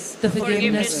saints, the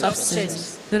forgiveness of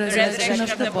sins, the resurrection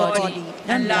of the body,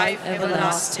 and life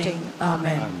everlasting.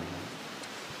 Amen.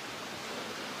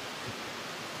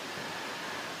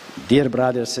 Dear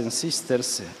brothers and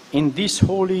sisters, in this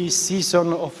holy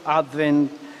season of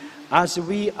Advent, as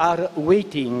we are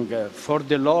waiting for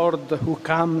the Lord who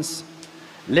comes,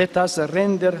 let us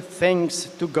render thanks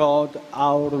to God,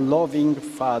 our loving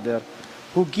Father,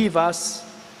 who gave us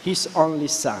his only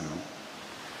Son,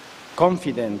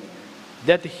 confident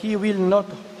that he will not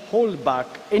hold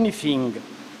back anything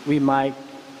we might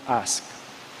ask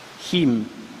him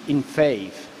in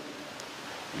faith.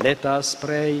 Let us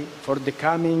pray for the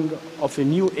coming of a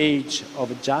new age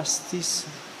of justice,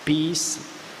 peace,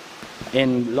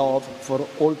 and love for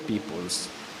all peoples.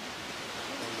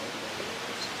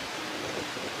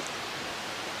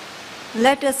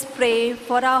 Let us pray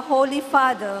for our Holy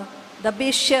Father, the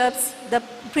bishops, the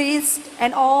priests,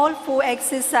 and all who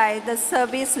exercise the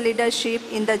service leadership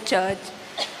in the Church,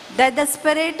 that the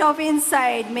Spirit of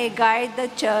insight may guide the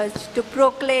Church to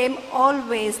proclaim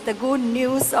always the good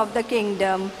news of the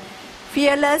kingdom,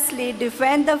 fearlessly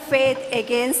defend the faith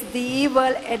against the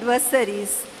evil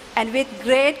adversaries, and with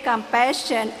great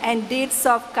compassion and deeds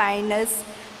of kindness,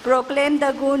 proclaim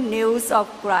the good news of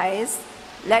Christ.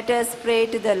 Let us pray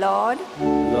to the Lord.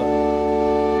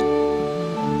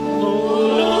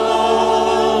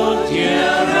 Lord,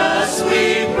 hear us,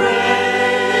 we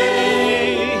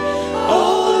pray.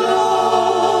 O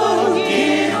Lord,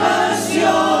 give us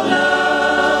your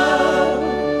love.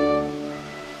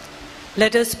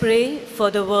 Let us pray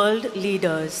for the world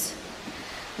leaders,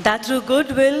 that through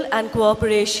goodwill and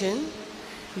cooperation,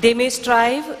 they may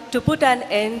strive to put an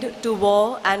end to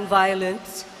war and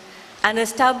violence and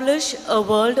establish a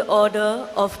world order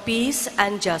of peace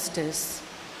and justice.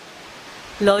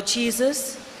 Lord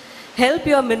Jesus, help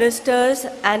your ministers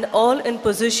and all in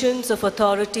positions of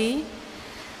authority,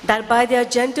 that by their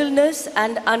gentleness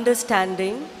and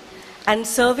understanding and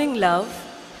serving love,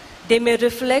 they may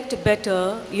reflect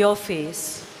better your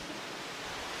face.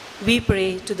 We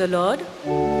pray to the Lord.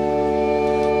 O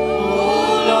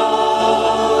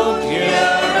Lord, hear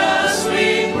us,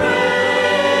 we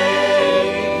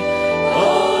pray. O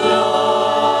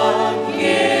Lord,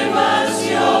 give us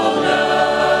your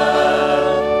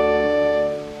love.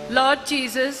 Lord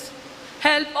Jesus,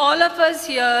 help all of us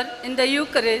here in the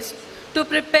Eucharist to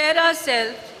prepare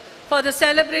ourselves for the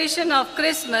celebration of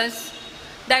Christmas,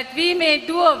 that we may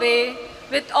do away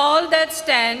with all that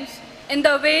stands in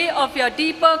the way of your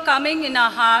deeper coming in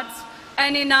our hearts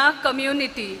and in our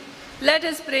community. Let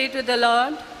us pray to the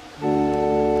Lord. O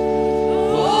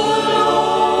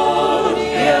Lord,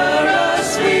 hear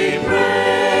us, we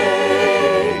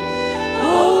pray. O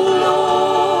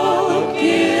Lord,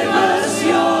 give us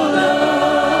your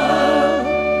love.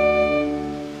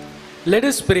 Let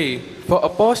us pray for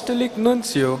Apostolic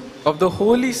Nuncio of the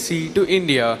Holy See to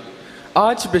India,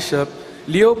 Archbishop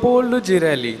Leopoldo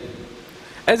Girelli.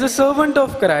 As a servant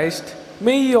of Christ,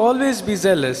 may he always be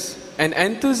zealous and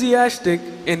enthusiastic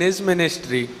in his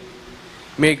ministry.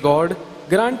 May God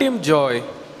grant him joy,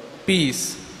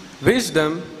 peace,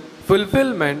 wisdom,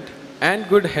 fulfillment, and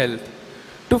good health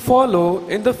to follow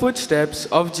in the footsteps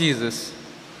of Jesus.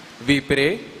 We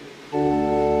pray.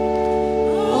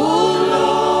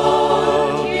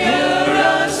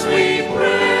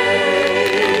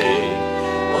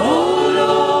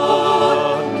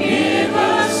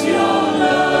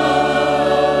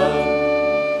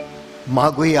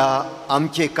 मागुया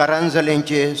आमचे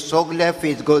करांजलेंचे सगल्या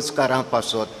फेजगोजकारां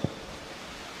पासत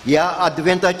ह्या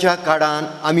अद्वेंताच्या काळान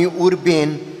आमी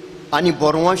उर्बेन आनी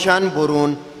बोरवोशान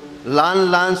भरून ल्हान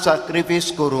ल्हान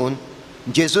सॅक्रिफीस करून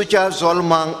जेजूच्या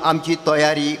जल्माक आमची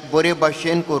तयारी बरे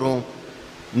भाशेन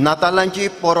करूंक नातालांची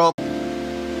परब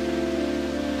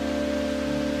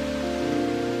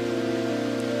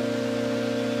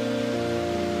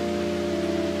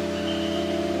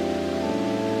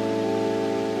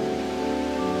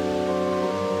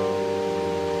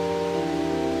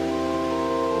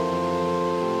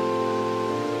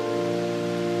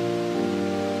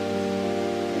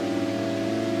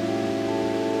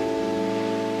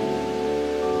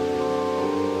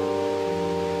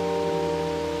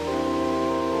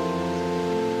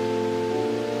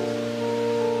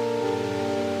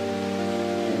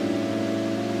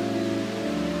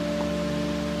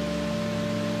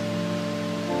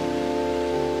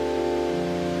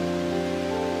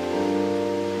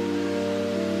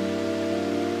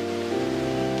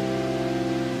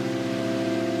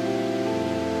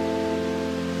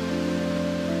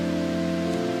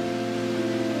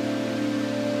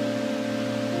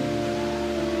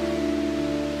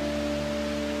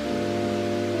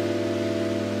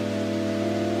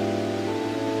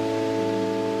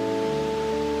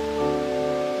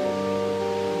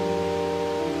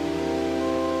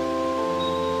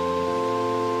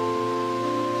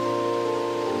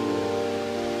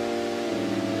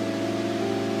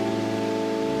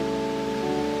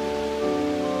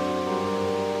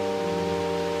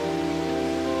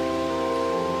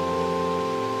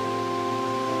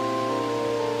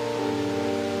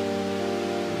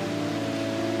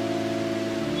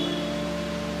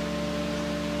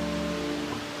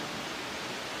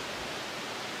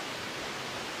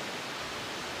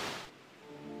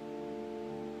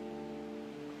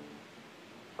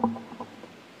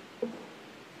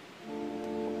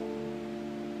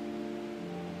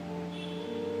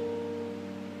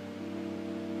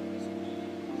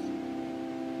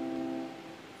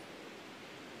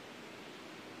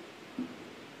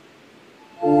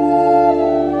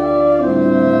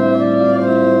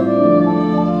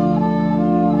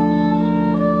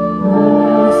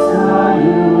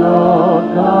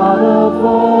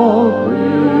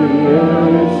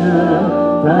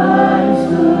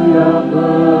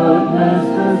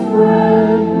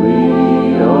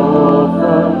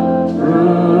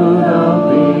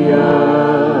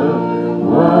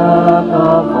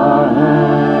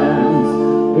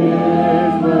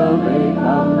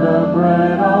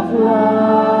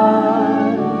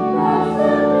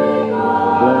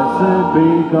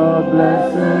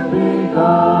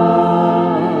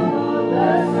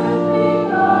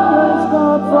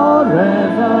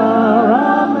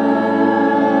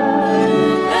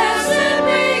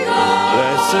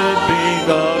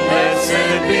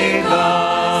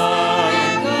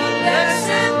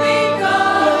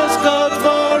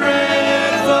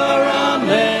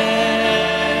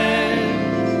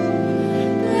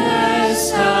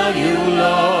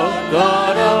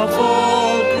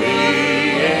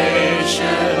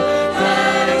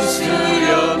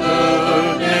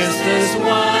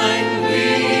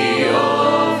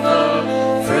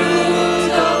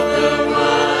Fruit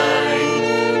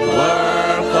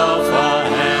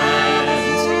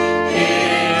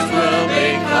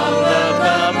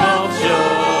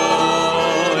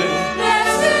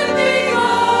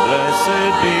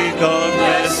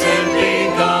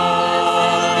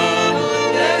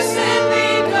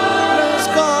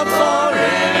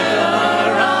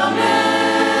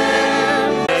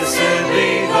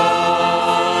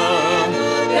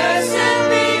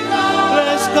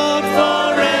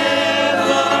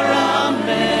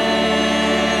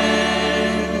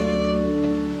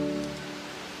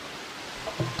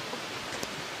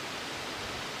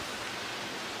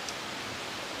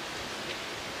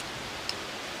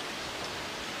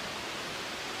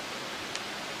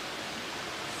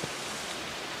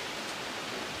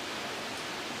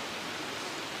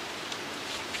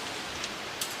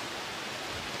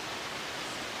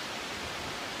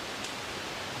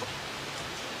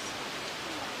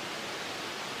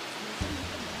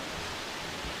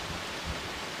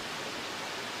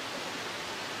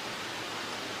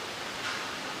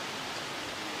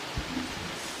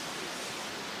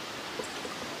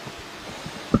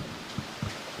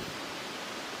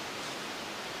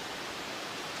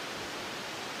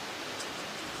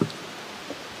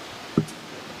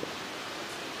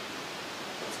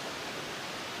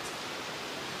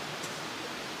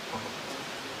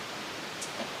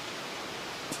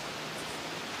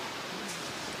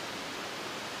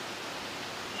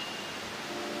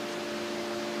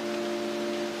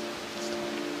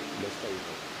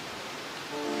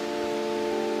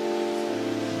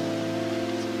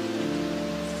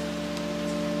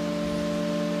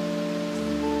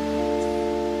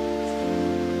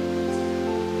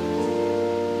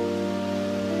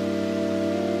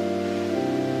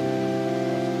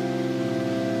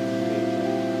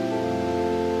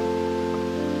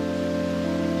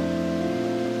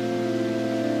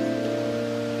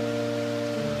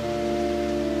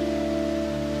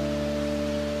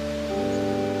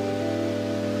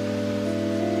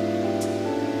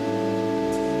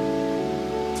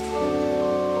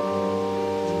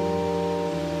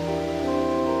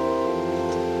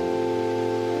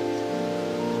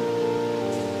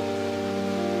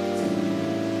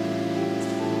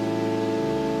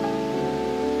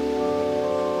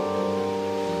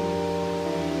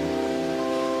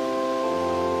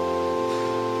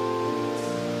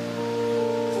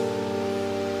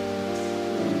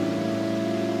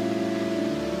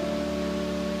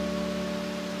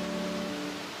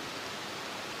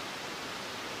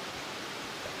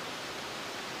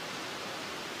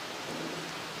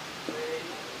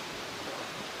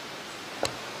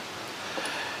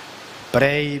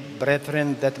Pray,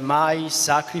 brethren, that my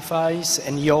sacrifice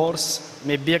and yours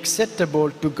may be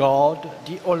acceptable to God,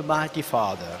 the Almighty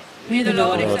Father. May the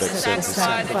Lord accept the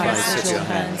sacrifice at your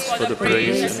hands for the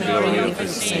praise and glory of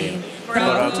his name, for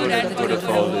our good and the good of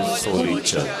all his holy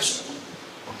church.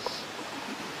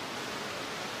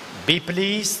 Be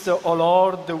pleased, O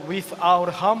Lord, with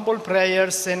our humble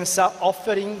prayers and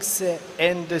offerings,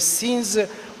 and since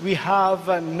we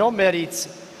have no merits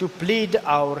to plead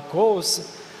our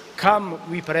cause, come,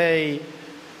 we pray,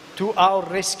 to our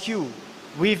rescue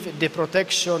with the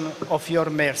protection of your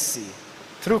mercy.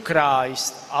 Through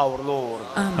Christ our Lord.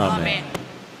 Amen.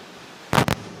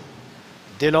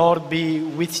 The Lord be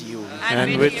with you.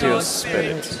 And with your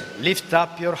spirit. Lift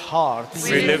up your hearts.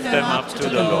 We lift them up to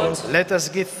the Lord. Let us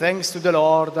give thanks to the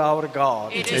Lord our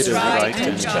God. It is right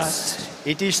and just.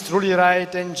 It is truly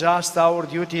right and just, our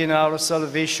duty and our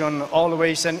salvation,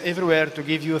 always and everywhere to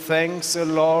give you thanks,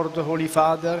 Lord, Holy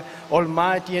Father,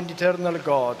 Almighty and eternal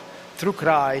God, through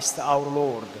Christ our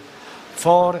Lord.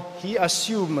 For he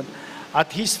assumed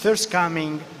at his first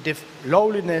coming the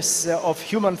lowliness of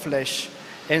human flesh,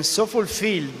 and so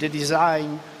fulfilled the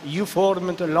design you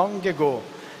formed long ago,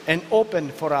 and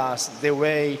opened for us the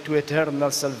way to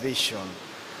eternal salvation.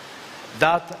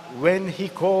 That when he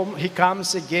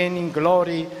comes again in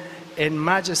glory and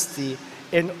majesty,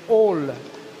 and all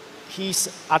is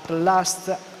at last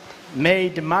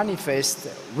made manifest,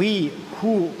 we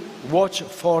who watch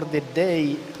for the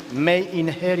day may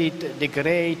inherit the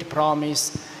great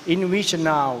promise in which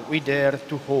now we dare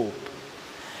to hope.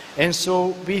 And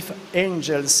so with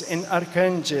angels and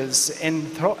archangels and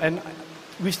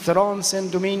with thrones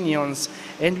and dominions,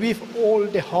 and with all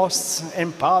the hosts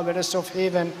and powers of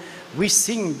heaven, we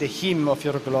sing the hymn of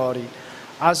your glory,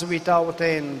 as without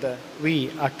end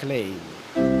we acclaim.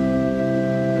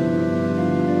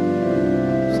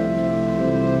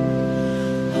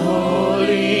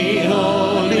 Holy,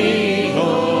 holy,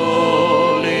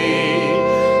 holy,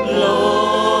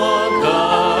 Lord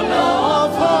God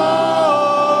of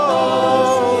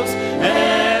hosts,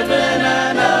 heaven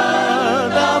and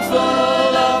earth are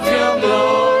full of your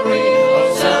glory.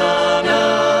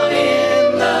 Hosanna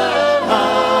in the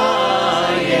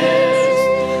highest.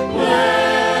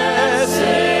 Blessed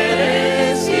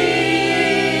is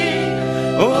he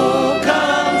who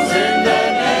comes in the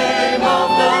name of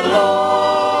the Lord.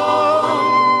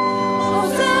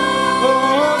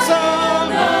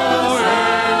 Hosanna in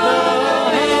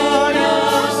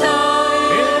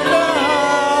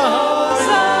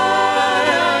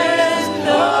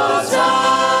the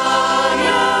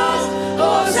highest.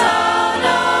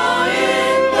 Hosanna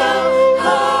in the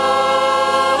highest.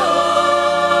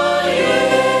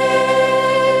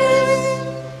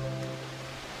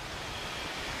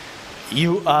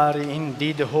 You are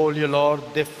indeed holy, Lord,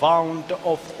 the fount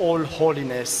of all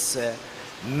holiness.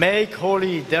 Make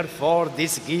holy, therefore,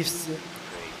 these gifts,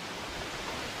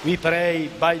 we pray,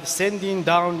 by sending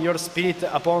down your Spirit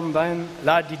upon them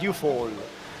like the dewfall,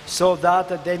 so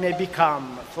that they may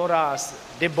become for us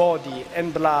the body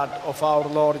and blood of our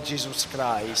Lord Jesus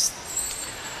Christ.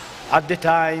 At the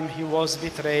time he was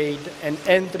betrayed and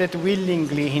entered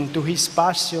willingly into his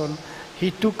passion,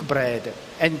 he took bread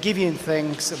and giving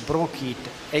thanks broke it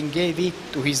and gave it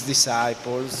to his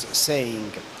disciples,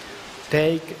 saying,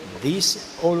 "Take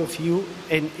this, all of you,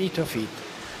 and eat of it,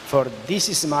 for this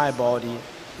is my body,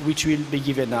 which will be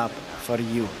given up for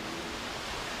you.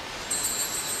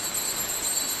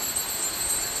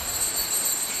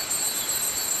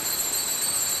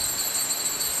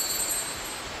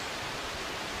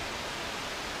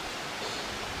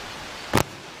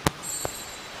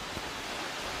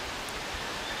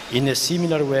 In a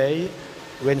similar way,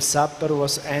 when supper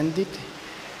was ended,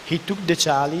 he took the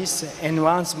chalice and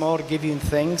once more giving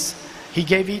thanks, he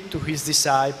gave it to his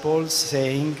disciples,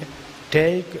 saying,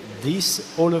 "Take this,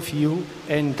 all of you,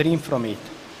 and drink from it.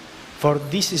 For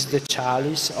this is the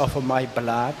chalice of my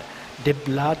blood, the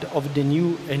blood of the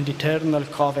new and eternal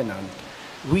covenant,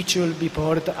 which will be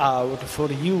poured out for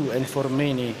you and for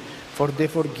many for the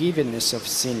forgiveness of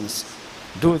sins.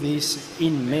 Do this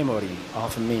in memory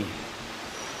of me."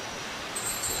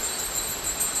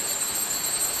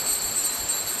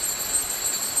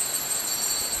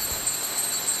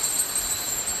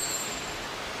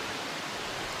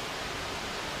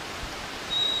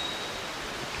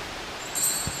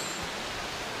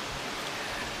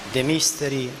 The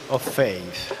mystery of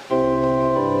faith.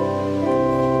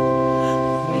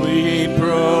 We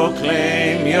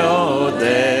proclaim your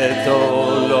death,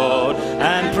 O Lord,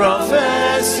 and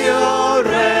profess your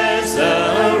resurrection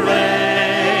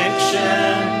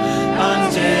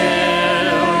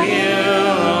until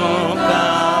you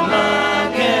come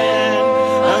again,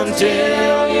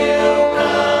 until you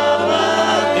come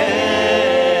again.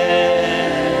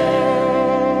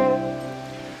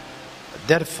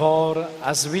 Therefore,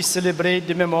 as we celebrate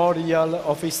the memorial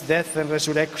of his death and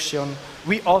resurrection,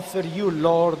 we offer you,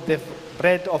 Lord, the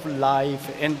bread of life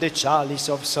and the chalice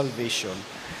of salvation,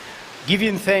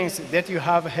 giving thanks that you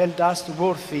have held us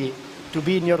worthy to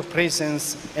be in your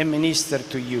presence and minister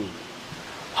to you.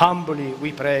 Humbly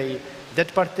we pray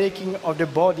that partaking of the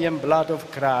body and blood of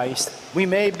Christ, we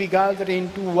may be gathered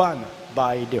into one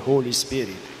by the Holy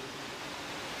Spirit.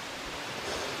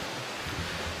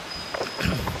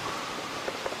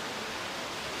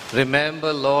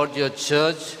 Remember, Lord, your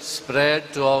church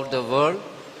spread throughout the world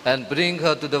and bring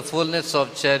her to the fullness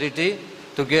of charity,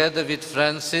 together with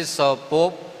Francis, our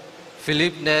Pope,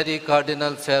 Philip Neri,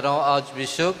 Cardinal Ferrand,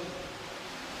 Archbishop,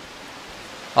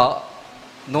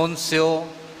 Nuncio,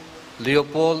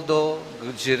 Leopoldo,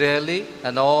 Girelli,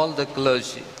 and all the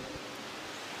clergy.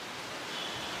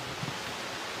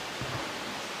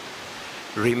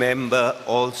 Remember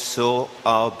also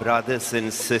our brothers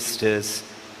and sisters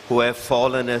who have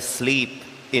fallen asleep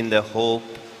in the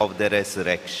hope of the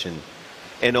resurrection,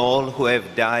 and all who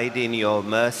have died in your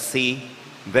mercy,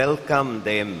 welcome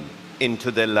them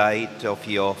into the light of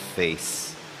your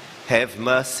face. Have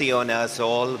mercy on us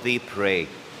all, we pray,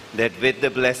 that with the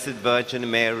Blessed Virgin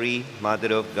Mary,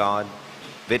 Mother of God,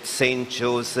 with Saint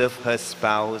Joseph, her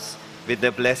spouse, with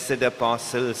the blessed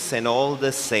apostles and all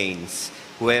the saints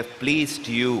who have pleased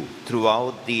you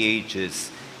throughout the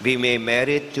ages, we may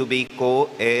merit to be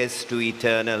co-heirs to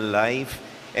eternal life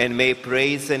and may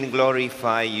praise and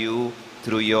glorify you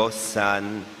through your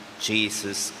Son,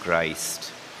 Jesus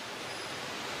Christ.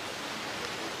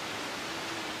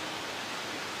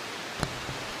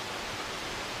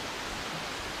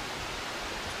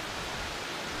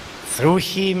 Through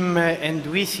him and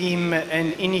with him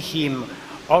and in him,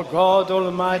 O God,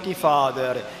 Almighty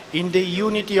Father, in the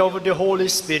unity of the Holy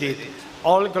Spirit,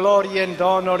 all glory and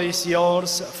honor is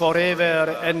yours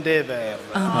forever and ever.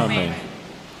 Amen.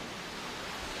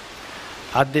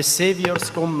 At the Saviour's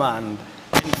command,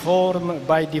 informed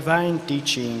by divine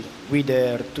teaching, we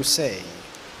dare to say,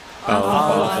 Our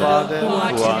Father,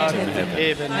 who art in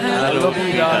heaven, hallowed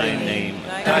be thy name.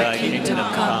 Thy kingdom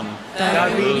come,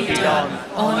 thy will be done,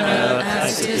 on earth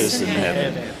as it is in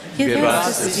heaven. Give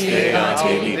us this day our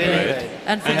daily bread,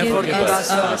 and forgive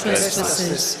us our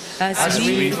trespasses, as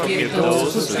we forgive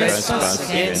those who trespass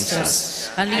against us.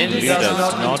 And lead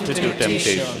us not into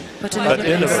temptation, but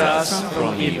deliver us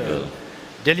from evil.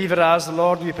 Deliver us,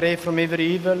 Lord, we pray, from every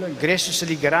evil.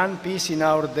 Graciously grant peace in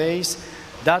our days,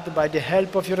 that by the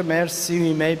help of your mercy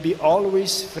we may be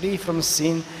always free from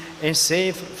sin and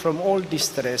safe from all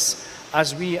distress,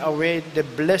 as we await the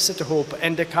blessed hope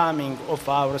and the coming of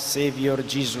our Savior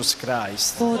Jesus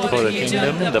Christ. For the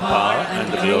kingdom, the power,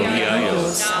 and the glory are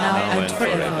yours, now and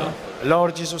forever.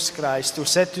 Lord Jesus Christ, who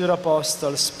said to your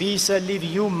apostles, "Peace I leave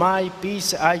you, my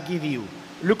peace I give you,"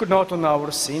 look not on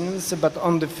our sins, but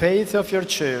on the faith of your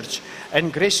Church,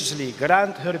 and graciously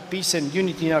grant her peace and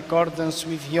unity in accordance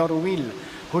with your will,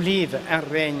 who live and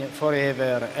reign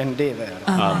forever and ever.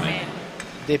 Amen.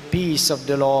 The peace of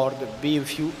the Lord be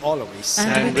with you always.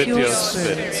 And with your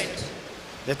spirit.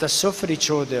 Let us offer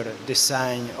each other the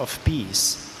sign of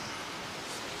peace.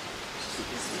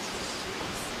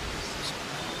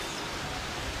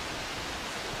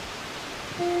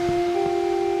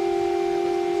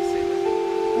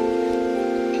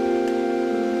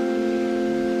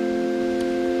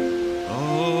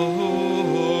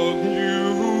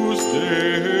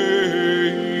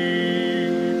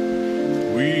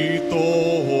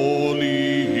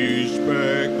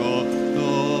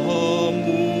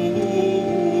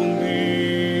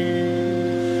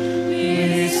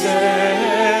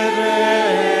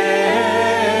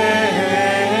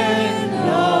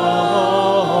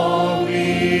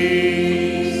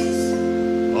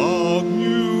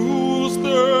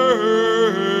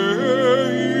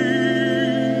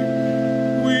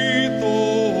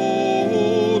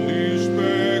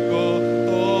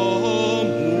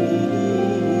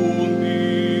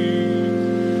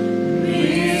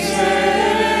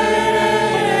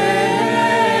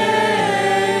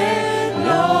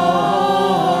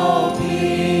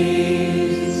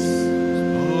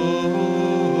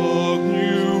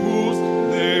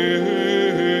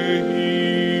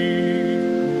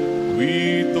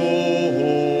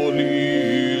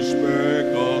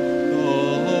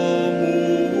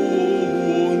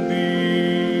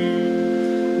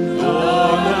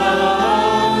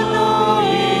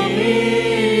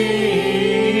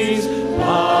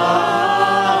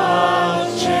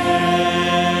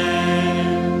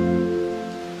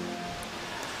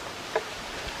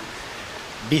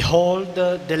 Behold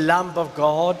the Lamb of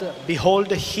God,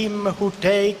 behold him who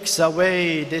takes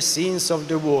away the sins of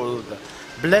the world.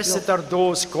 Blessed are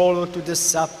those called to the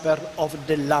supper of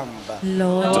the Lamb.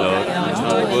 Lord, I am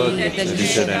not worthy that you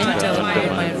should enter under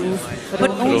my roof,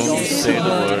 but only say the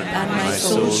word, and my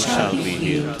soul shall be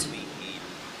healed.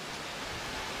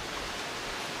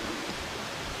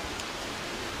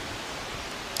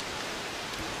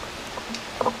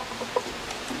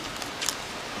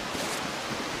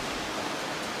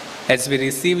 As we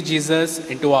receive Jesus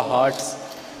into our hearts,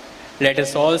 let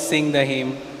us all sing the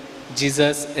hymn,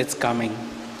 Jesus is Coming.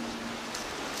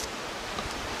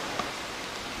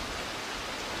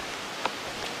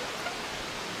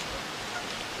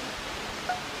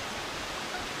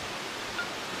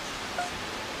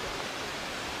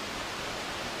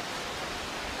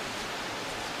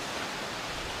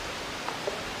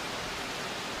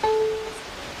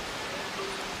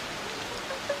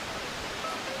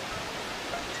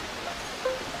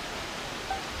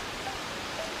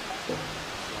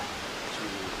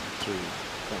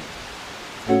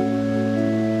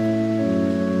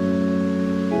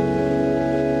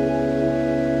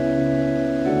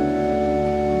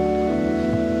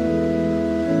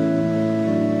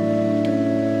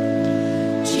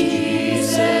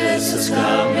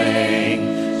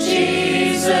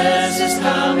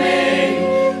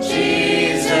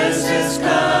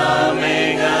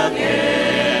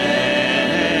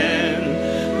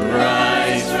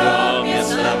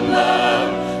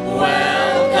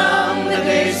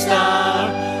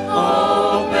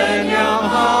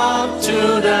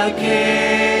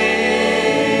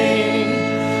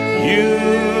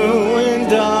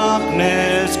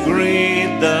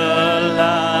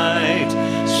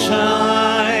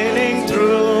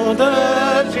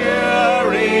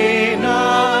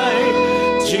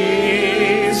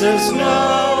 Jesus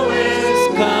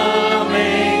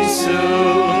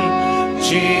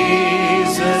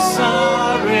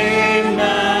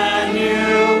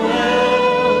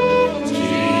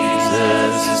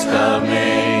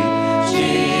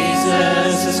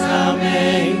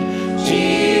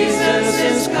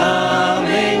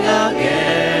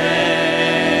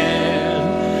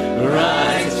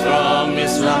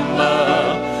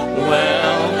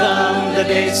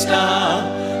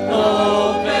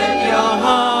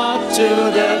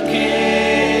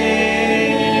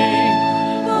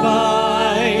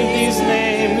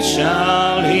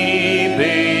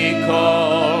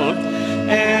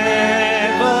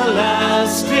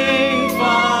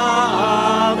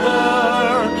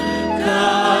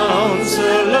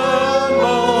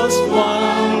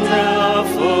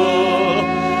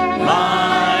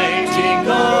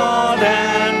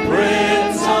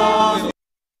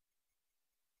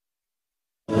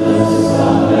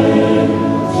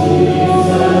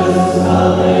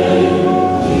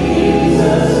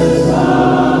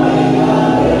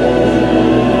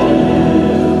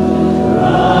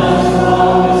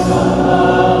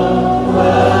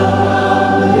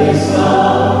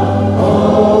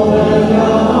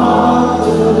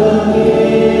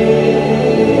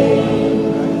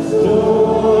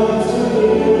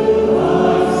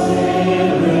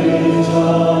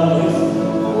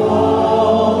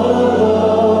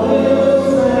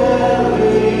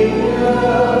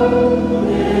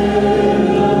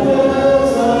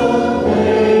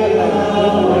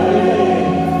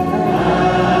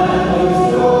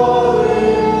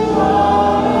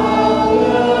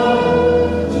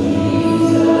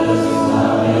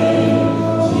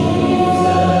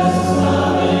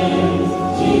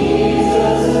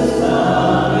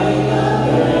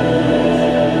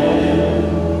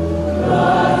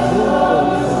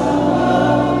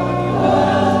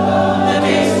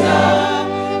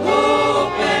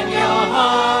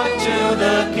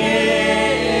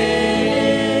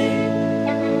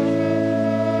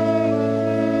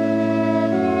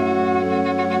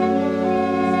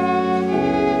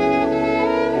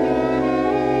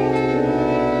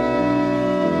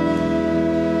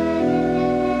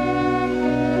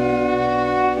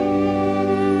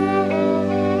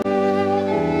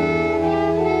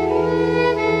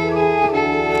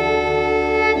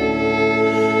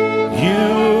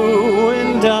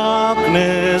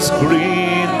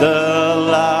breathe the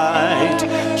light,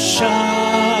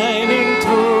 shining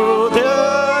through the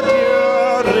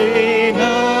dreary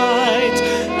night.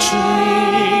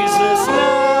 Jesus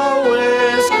now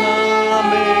is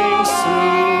coming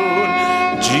soon.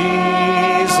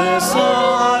 Jesus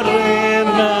our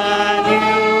Emmanuel.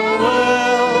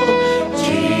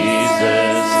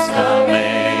 Jesus is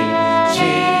coming.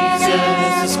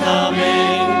 Jesus is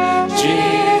coming.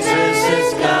 Jesus is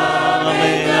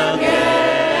coming again.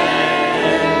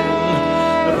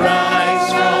 Rise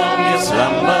from your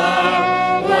slumber.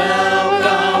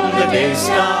 Welcome the day's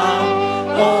come.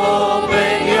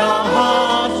 Open your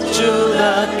heart to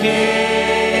the King.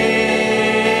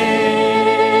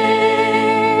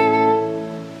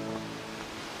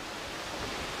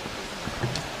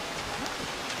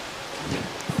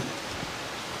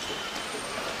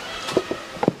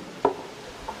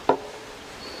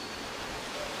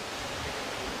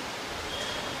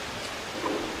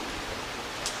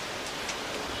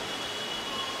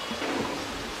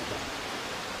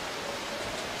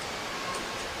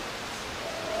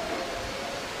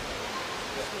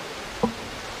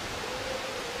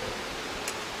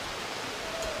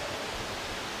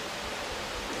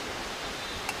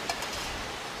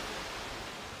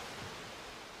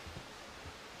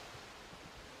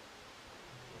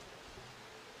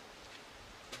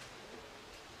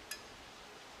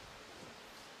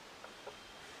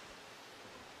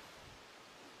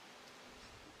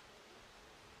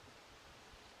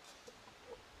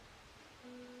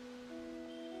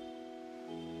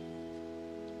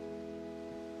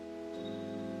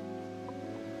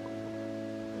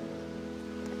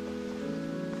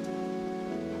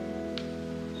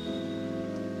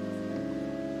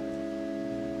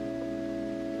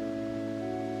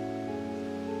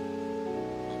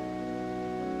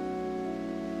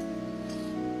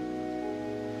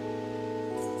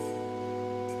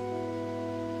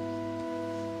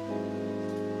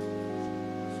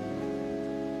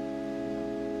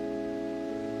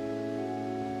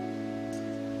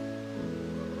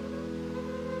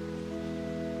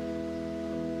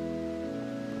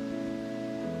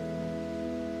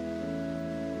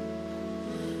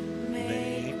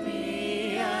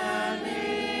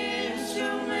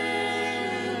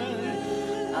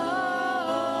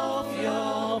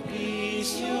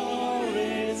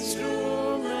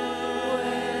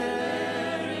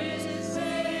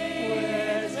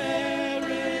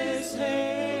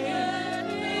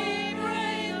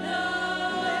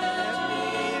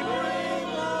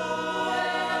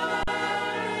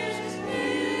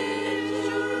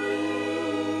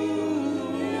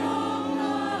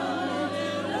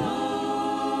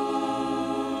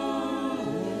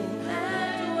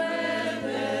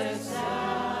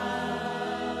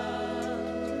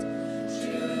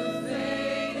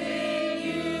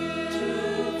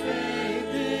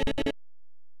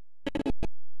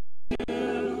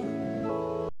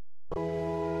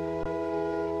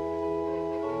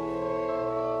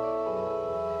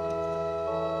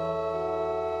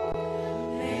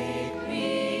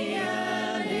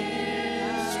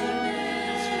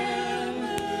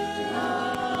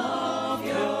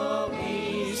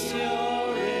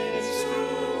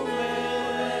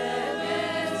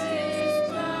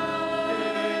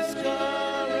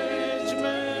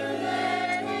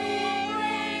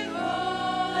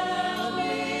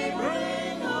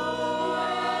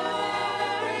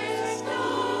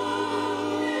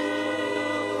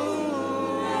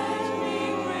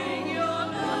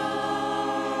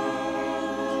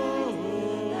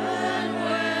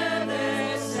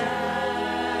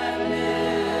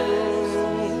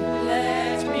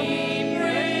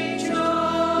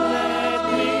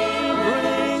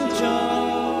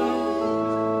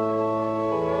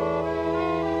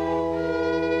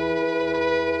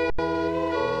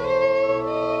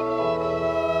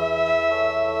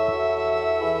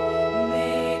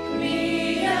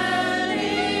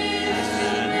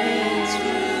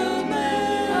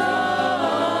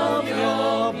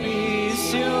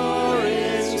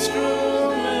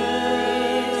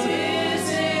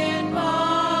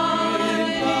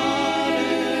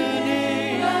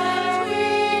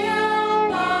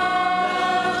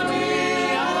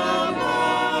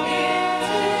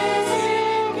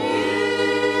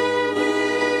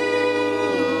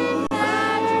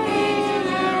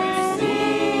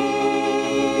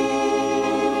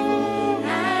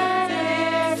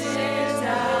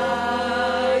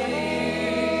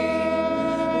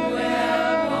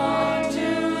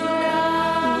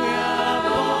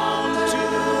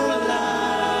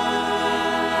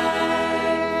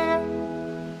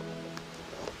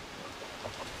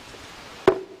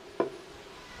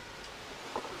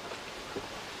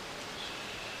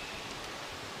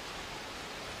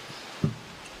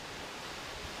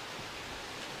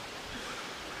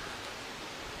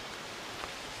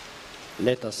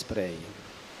 Let us pray.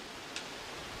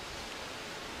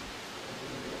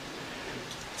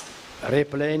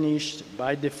 Replenished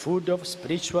by the food of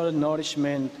spiritual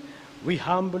nourishment, we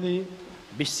humbly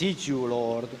beseech you,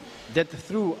 Lord, that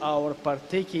through our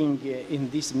partaking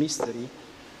in this mystery,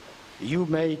 you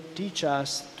may teach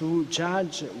us to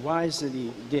judge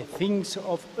wisely the things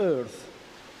of earth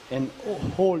and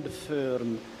hold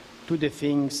firm to the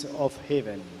things of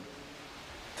heaven.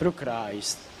 Through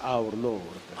Christ our Lord.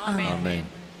 Amen. Amen.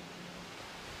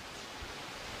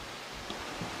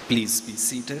 Please be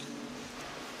seated.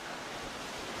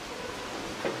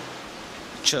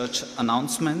 Church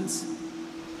announcements.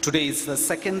 Today is the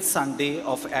second Sunday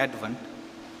of Advent.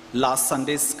 Last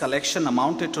Sunday's collection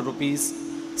amounted to rupees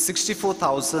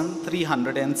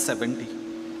 64,370.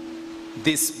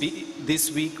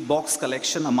 This week box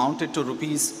collection amounted to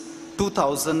rupees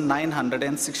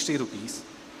 2,960 rupees.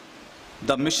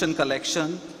 The mission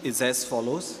collection is as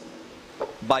follows.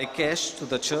 By cash to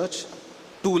the church,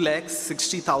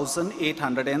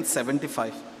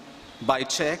 2,60,875. By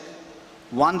check,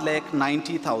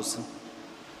 1,90,000.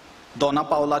 Donna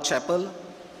Paula Chapel,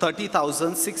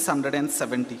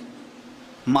 30,670.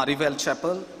 Marivel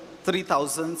Chapel,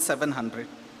 3,700.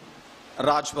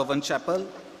 Raj Bhavan Chapel,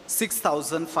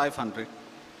 6,500.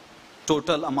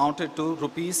 Total amounted to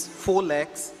rupees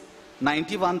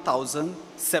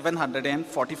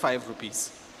 4,91,745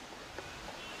 rupees.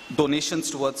 Donations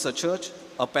towards the church.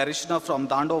 A parishioner from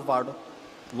Dando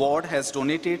ward has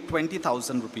donated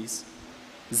 20,000 rupees.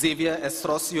 Xavier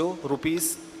Estrosio,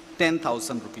 rupees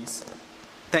 10,000 rupees.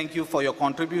 Thank you for your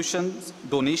contributions,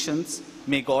 donations.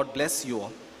 May God bless you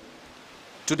all.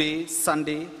 Today,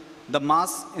 Sunday, the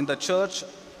Mass in the church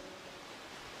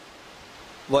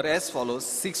were as follows: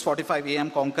 6:45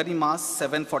 a.m. Konkani Mass,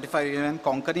 7:45 a.m.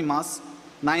 Konkani Mass,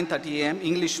 9:30 a.m.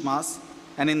 English Mass,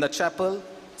 and in the chapel,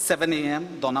 7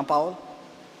 a.m. Donna Paul.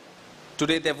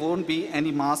 Today, there won't be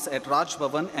any Mass at Raj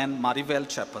Bhavan and Marivel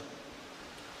Chapel.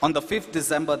 On the 5th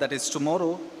December, that is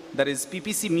tomorrow, there is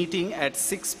PPC meeting at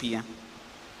 6 p.m.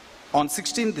 On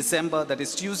 16th December, that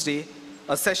is Tuesday,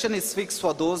 a session is fixed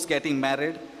for those getting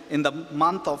married in the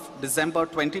month of December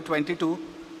 2022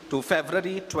 to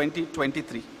February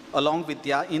 2023, along with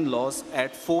their in-laws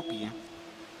at 4 p.m.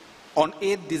 On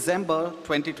 8th December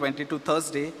 2022,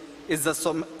 Thursday, is the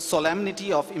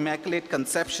Solemnity of Immaculate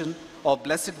Conception of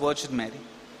Blessed Virgin Mary.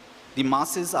 The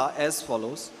Masses are as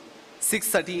follows: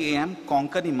 6:30 a.m.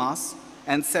 Konkani Mass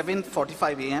and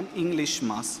 7:45 a.m. English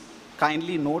Mass.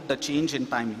 Kindly note the change in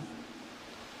timing.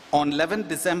 On 11th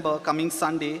December, coming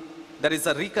Sunday, there is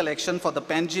a recollection for the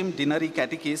Panjim Dinari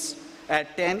Catechist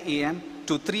at 10 a.m.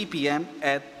 to 3 p.m.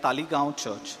 at Taligaon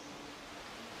Church.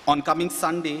 On coming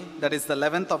Sunday, that is the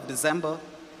 11th of December,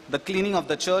 the cleaning of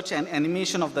the church and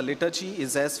animation of the liturgy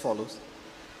is as follows: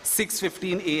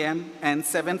 6:15 a.m. and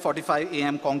 7:45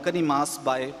 a.m. Konkani Mass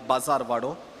by Bazar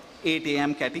Vado, 8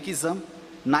 a.m. Catechism,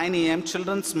 9 a.m.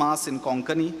 Children's Mass in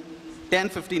Konkani,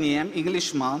 10:15 a.m.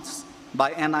 English Mass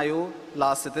by NIO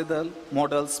La Citadel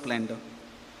Model Splendor.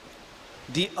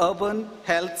 The Urban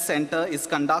Health Center is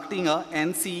conducting a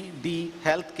NCD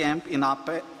health camp in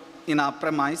our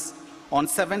premise on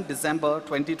 7th December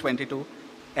 2022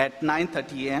 at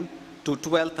 9:30 a.m. to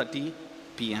 12:30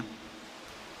 p.m.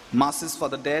 Masses for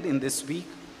the dead in this week.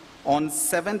 On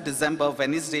 7th December,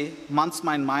 Wednesday, Month's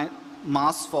Mind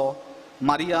Mass for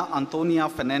Maria Antonia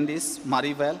Fernandez,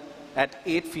 Marivel, at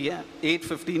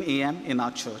 8:15 a.m. in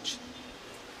our church.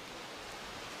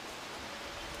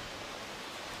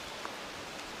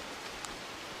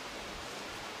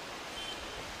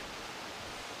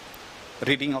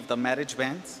 Reading of the marriage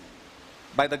banns.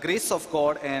 By the grace of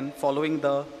God and following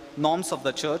the norms of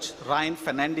the church, Ryan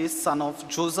Fernandez, son of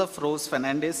Joseph Rose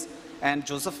Fernandez and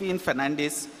Josephine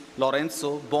Fernandez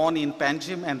Lorenzo, born in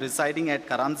Panjim and residing at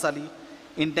Caranzalem,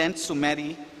 intends to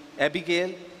marry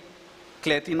Abigail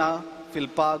Cletina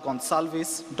Filpa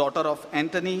Gonçalves, daughter of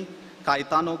Anthony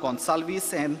Caetano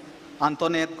Gonçalves and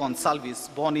Antoinette Gonçalves,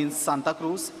 born in Santa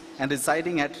Cruz and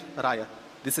residing at Raya.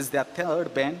 This is their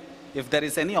third ban. If there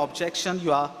is any objection,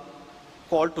 you are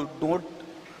called to note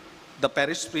the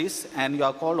parish priest, and you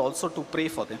are called also to pray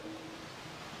for them.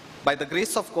 By the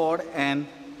grace of God and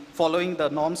following the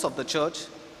norms of the church,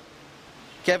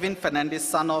 Kevin Fernandez,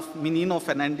 son of Menino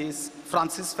Fernandez,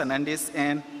 Francis Fernandez,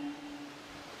 and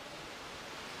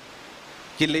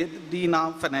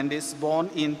Giledina Fernandez, born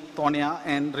in Tonia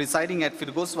and residing at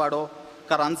Firgosvado,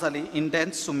 Caranzalem,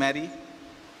 intends to marry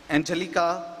Angelica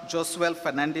Josuel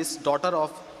Fernandez, daughter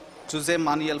of Jose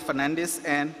Manuel Fernandez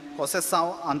and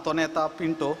Josesao Antoneta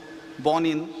Pinto, born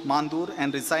in Mandur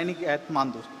and residing at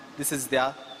Mandur. This is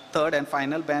their third and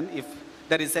final ban. If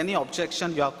there is any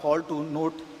objection, you are called to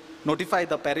note notify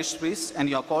the parish priest, and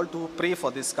you are called to pray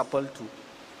for this couple too.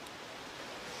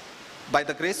 By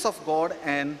the grace of God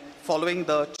and following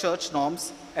the church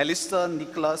norms, Alistair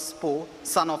Nicholas Poe,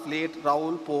 son of late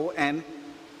Raul Poe and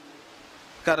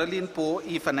Caroline Poe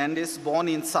E. Fernandez, born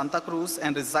in Santa Cruz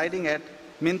and residing at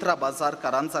Mintra Bazar,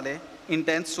 Caranzalem,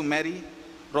 intends to marry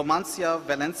Romancia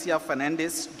Valencia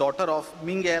Fernandez, daughter of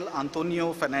Miguel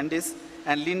Antonio Fernandez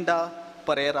and Linda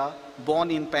Pereira,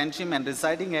 born in Panjim and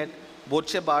residing at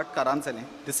Borchebard, Caranzalem.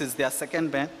 This is their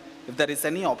second band. If there is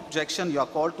any objection, you are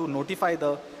called to notify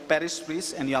the parish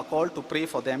priest, and you are called to pray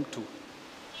for them too.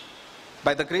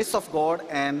 By the grace of God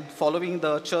and following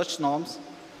the church norms,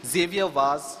 Xavier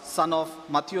Vaz, son of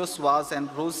Matthias Vaz and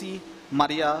Rosie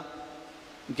Maria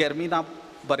Germina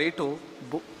Barreto,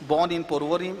 born in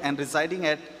Porvorim and residing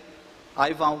at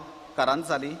Aivau,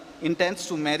 Caranzalem, intends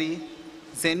to marry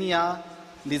Xenia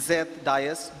Lizette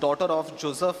Dias, daughter of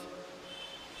Joseph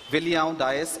William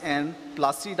Dias and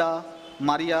Placida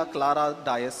Maria Clara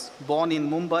Dias, born in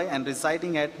Mumbai and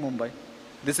residing at Mumbai.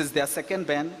 This is their second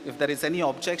band. If there is any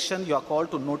objection, you are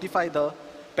called to notify the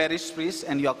parish priest,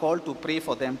 and you are called to pray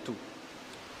for them too.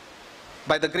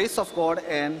 By the grace of God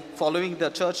and following the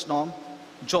church norm,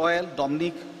 Joel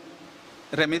Dominic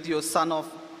Remedios, son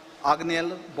of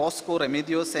Agnel Bosco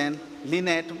Remedios and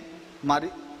Lynette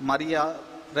Maria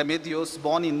Remedios,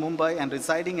 born in Mumbai and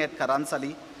residing at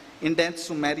Caranzalem, intends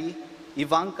to marry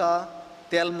Ivanka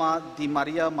Telma Di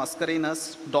Maria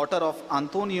Mascarenas, daughter of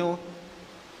Antonio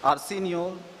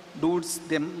Arsenio Dudes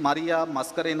de Maria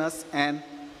Mascarenas and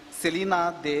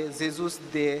Celina de Jesus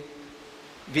de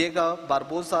Vega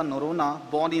Barbosa Norona,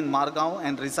 born in Margao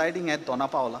and residing at Dona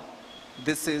Paula.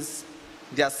 This is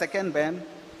their second band.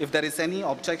 If there is any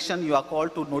objection, you are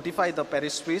called to notify the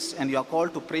parish priest, and you are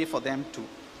called to pray for them too.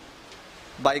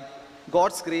 By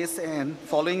God's grace and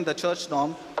following the church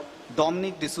norm,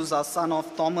 Dominic D'Souza, son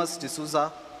of Thomas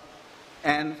D'Souza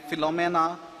and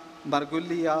Filomena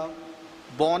Margulia,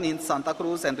 born in Santa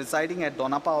Cruz and residing at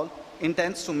Dona Paul,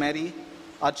 intends to marry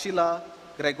Achila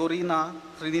Gregorina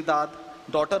Trinidad,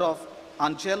 daughter of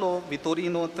Angelo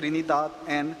Vitorino Trinidad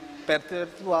and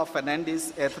Perpetua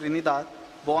Fernandez e Trinidad,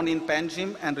 born in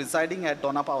Panjim and residing at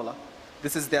Dona Paula.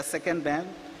 This is their second band.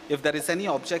 If there is any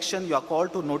objection, you are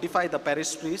called to notify the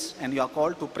parish priest, and you are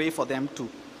called to pray for them too.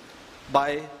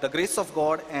 By the grace of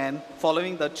God and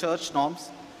following the church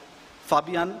norms,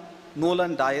 Fabian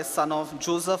Nolan Dias, son of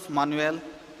Joseph Manuel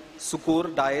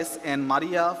Sucur Dias and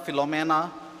Maria Filomena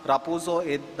Raposo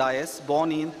E. Dias,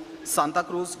 born in Santa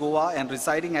Cruz, Goa and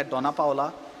residing at Dona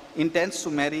Paula, intends to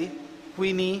marry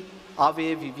Queenie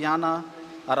Ave Viviana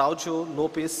Araujo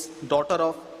Lopez, daughter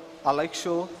of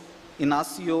Alexio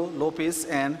Inacio Lopez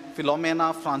and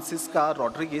Filomena Francisca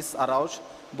Rodriguez Araujo,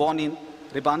 born in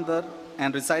Ribandar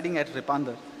and residing at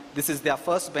Ribandar. This is their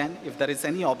first band. If there is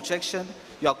any objection,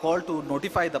 you are called to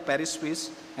notify the parish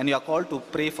priest, and you are called to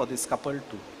pray for this couple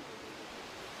too.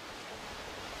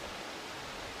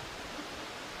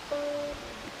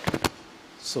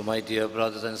 So, my dear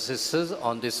brothers and sisters,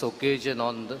 on this occasion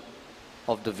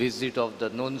of the visit of the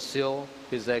Nuncio,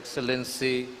 His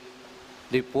Excellency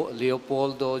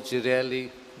Leopoldo Girelli,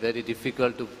 very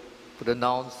difficult to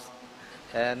pronounce,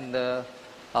 and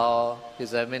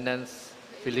His Eminence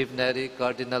Philip Neri,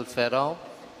 Cardinal Ferrand,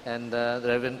 and the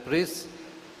Reverend Priest,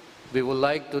 we would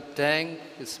like to thank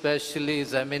especially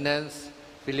His Eminence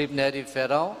Philip Neri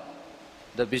Ferrand,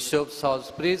 the Bishop's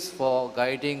House Priest, for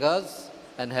guiding us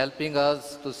and helping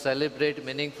us to celebrate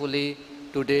meaningfully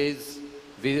today's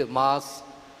Mass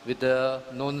with the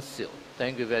Nuncio.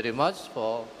 Thank you very much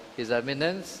for His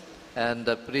Eminence and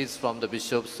the priest from the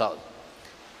Bishop's House.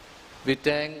 We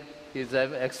thank His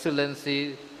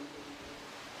Excellency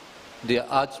the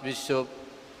Archbishop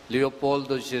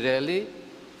Leopoldo Girelli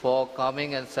for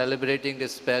coming and celebrating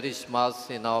this parish Mass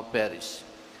in our parish.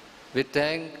 We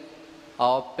thank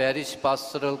our parish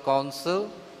pastoral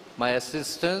council, my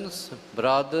assistants,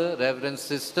 brother, reverend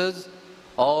sisters,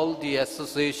 all the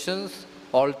associations,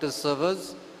 altar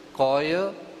servers,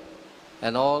 choir,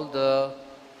 and all the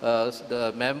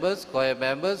members, choir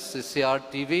members, CCR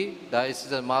TV,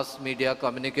 Diocesan Mass Media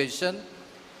Communication,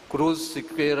 Cruz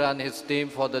Siqueira and his team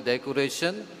for the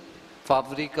decoration,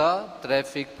 Fabrica,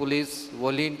 traffic police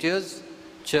volunteers,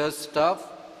 church staff,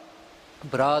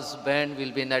 brass band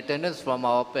will be in attendance from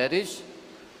our parish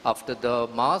after the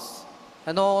Mass,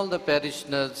 and all the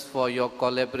parishioners for your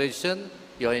collaboration,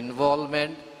 your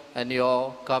involvement, and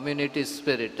your community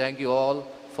spirit. Thank you all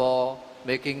for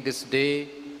making this day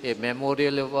a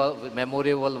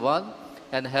memorable one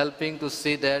and helping to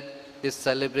see that this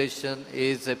celebration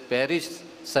is a parish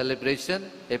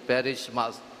celebration, a parish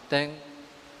Mass. Thank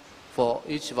for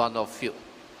each one of you.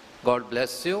 God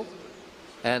bless you.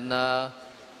 And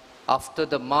after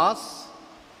the Mass,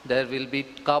 there will be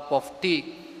cup of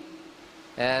tea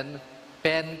and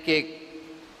pancake.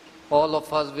 All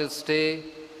of us will stay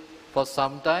for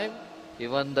some time.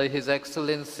 Even His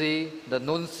Excellency, the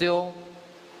Nuncio,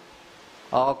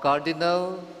 our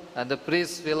Cardinal, and the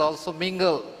priests will also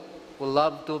mingle, will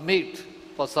love to meet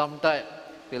for some time.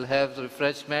 We'll have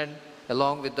refreshment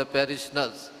along with the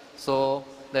parishioners. So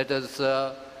let us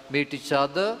meet each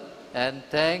other and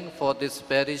thank for this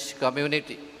parish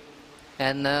community.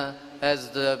 And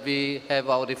as we have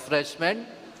our refreshment,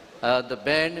 the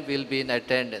band will be in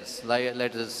attendance.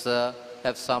 Let us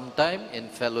have some time in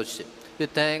fellowship. We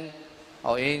thank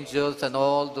our angels and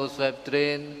all those who have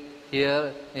trained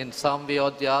here in some way or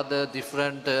the other,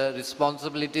 different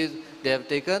responsibilities they have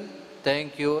taken.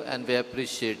 Thank you, and we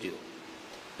appreciate you.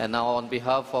 And now on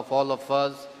behalf of all of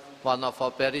us, one of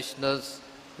our parishioners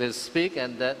will speak,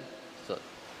 and then...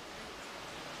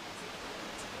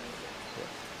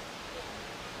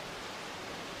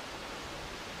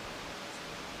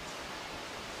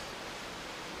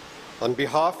 On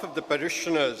behalf of the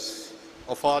parishioners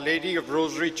of Our Lady of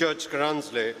Rosary Church,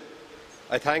 Caranzalem,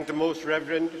 I thank the Most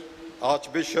Reverend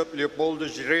Archbishop Leopoldo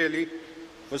Girelli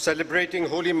for celebrating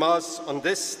Holy Mass on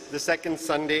this, the second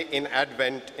Sunday in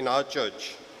Advent in our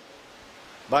church.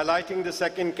 By lighting the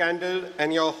second candle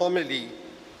and your homily,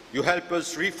 you help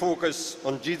us refocus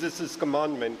on Jesus'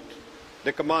 commandment,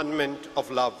 the commandment of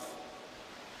love.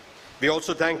 We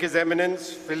also thank His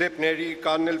Eminence, Philip Neri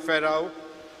Cardinal Ferrao,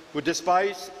 who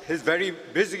despite his very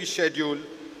busy schedule,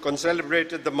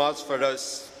 concelebrated the Mass for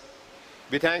us.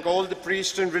 We thank all the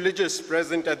priests and religious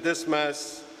present at this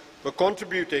Mass for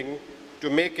contributing to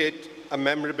make it a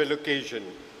memorable occasion.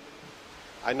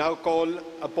 I now call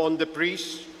upon the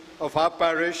priests of our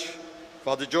parish,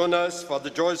 Father Jonas, Father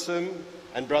Joyson,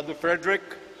 and Brother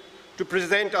Frederick, to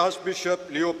present Archbishop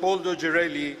Leopoldo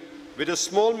Girelli with a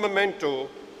small memento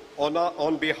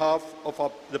on behalf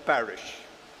of the parish.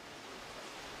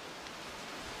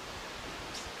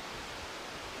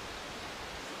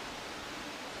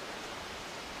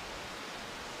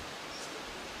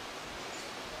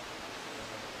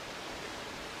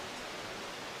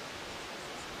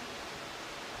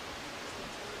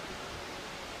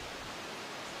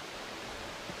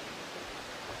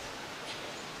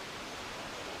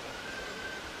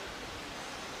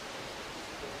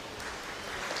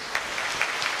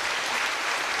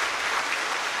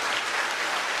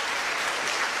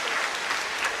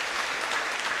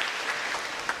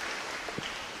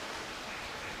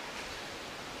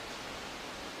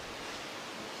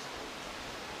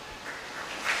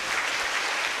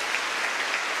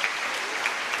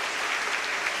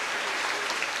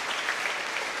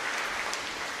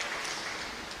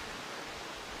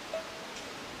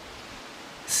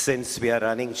 Since we are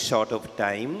running short of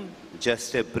time,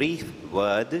 just a brief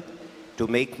word to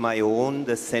make my own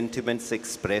the sentiments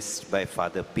expressed by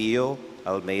Father Pio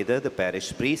Almeida, the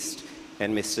parish priest,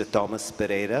 and Mr. Thomas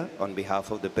Pereira on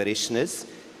behalf of the parishioners.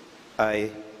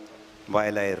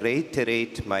 While I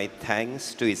reiterate my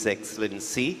thanks to His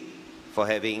Excellency for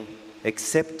having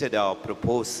accepted our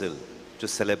proposal to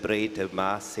celebrate a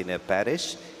Mass in a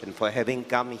parish, and for having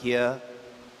come here,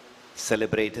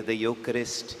 celebrated the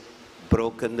Eucharist,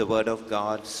 broken the Word of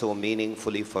God so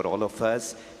meaningfully for all of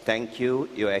us. Thank you,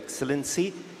 Your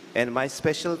Excellency. And my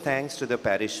special thanks to the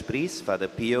parish priest, Father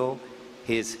Pio,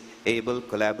 his able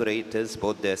collaborators,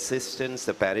 both the assistants,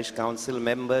 the parish council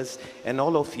members, and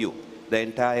all of you, the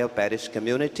entire parish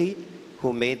community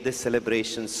who made this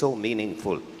celebration so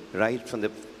meaningful, right from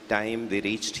the time we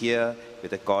reached here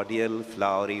with a cordial,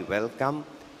 flowery welcome.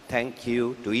 Thank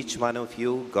you to each one of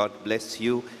you. God bless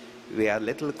you. We are a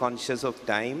little conscious of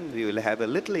time. We will have a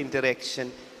little interaction,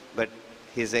 but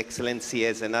His Excellency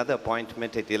has another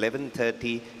appointment at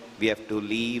 11:30. We have to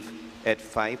leave at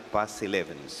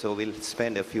 11:05. So we'll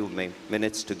spend a few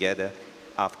minutes together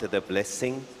after the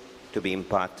blessing to be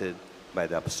imparted by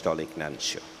the Apostolic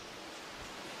Nuncio.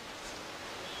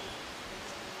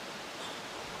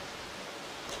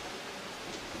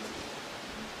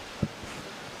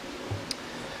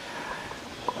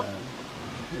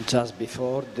 Just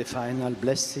before the final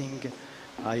blessing,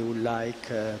 I would like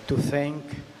to thank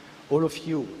all of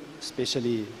you,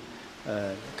 especially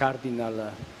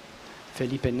Cardinal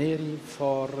Felipe Neri,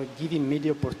 for giving me the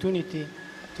opportunity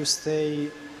to stay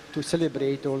to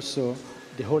celebrate also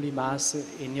the Holy Mass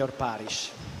in your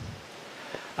parish.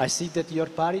 I see that your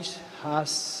parish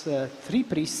has 3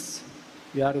 priests.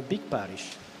 You are a big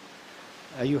parish.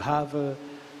 You have a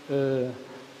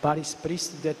parish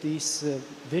priest that is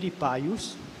very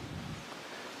pious.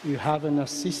 You have an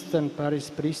assistant parish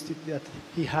priest that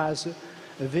he has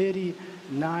a very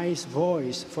nice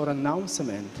voice for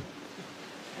announcement.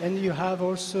 And you have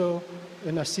also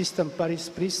an assistant parish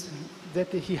priest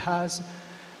that he has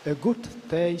a good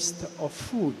taste of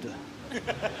food.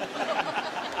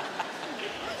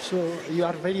 So you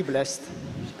are very blessed.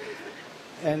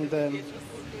 And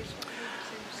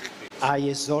I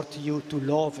exhort you to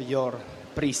love your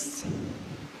priests,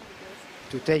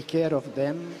 to take care of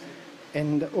them,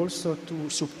 and also to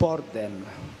support them,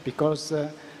 because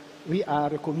we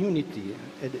are a community.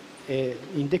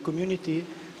 In the community,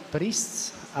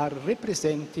 priests are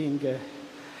representing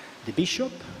the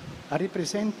bishop, are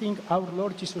representing our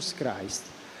Lord Jesus Christ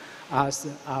as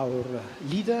our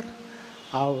leader,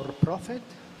 our prophet,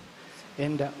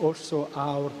 and also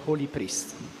our holy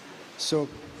priest. So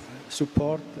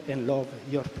support and love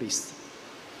your priest.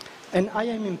 And I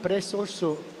am impressed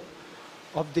also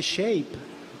of the shape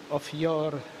of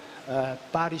your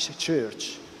parish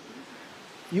church.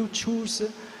 You choose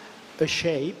a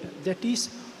shape that is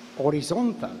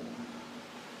horizontal.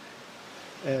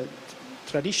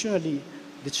 Traditionally,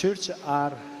 the churches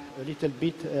are a little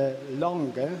bit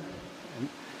longer.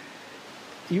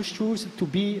 You choose to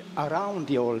be around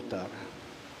the altar.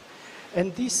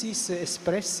 And this is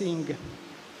expressing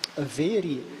a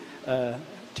very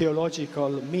theological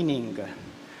meaning.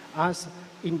 As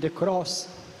in the cross,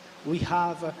 we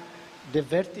have the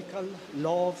vertical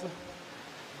love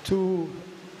to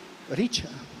reach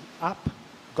up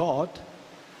God,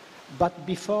 but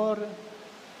before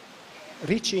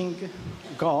reaching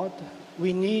God,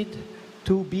 we need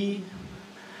to be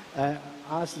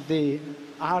as the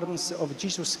arms of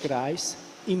Jesus Christ,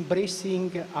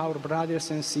 embracing our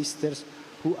brothers and sisters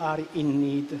who are in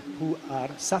need, who are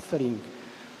suffering,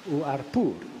 who are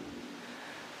poor.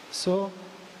 So,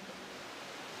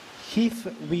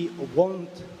 if we want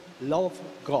love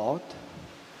God,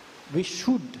 we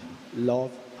should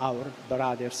love our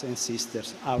brothers and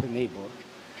sisters, our neighbor.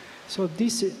 So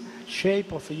this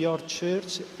shape of your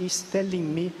church is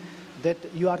telling me that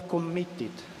you are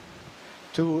committed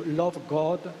to love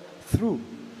God through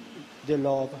the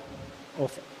love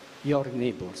of your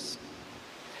neighbors.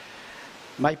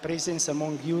 My presence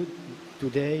among you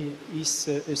today is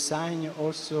a sign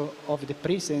also of the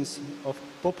presence of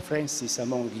Pope Francis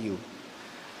among you.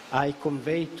 I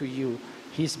convey to you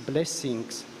his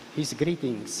blessings, his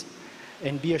greetings,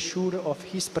 and be assured of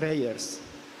his prayers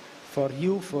for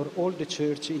you, for all the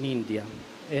church in India.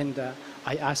 And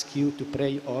I ask you to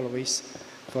pray always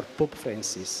for Pope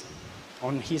Francis.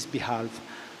 On his behalf,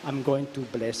 I'm going to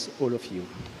bless all of you.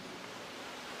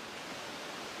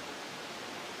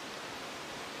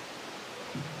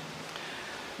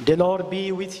 The Lord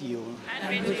be with you.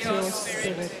 And with your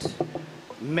spirit.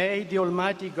 May the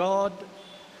Almighty God,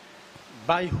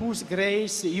 by whose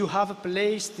grace you have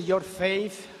placed your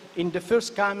faith in the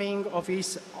first coming of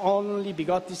his only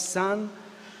begotten Son,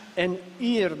 and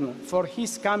yearn for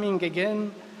his coming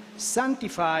again,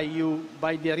 sanctify you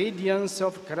by the radiance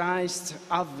of Christ's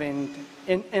advent,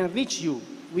 and enrich you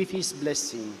with his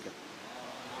blessing.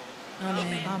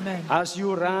 Amen. Amen. As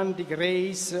you run the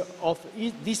race of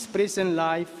this present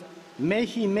life, may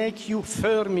he make you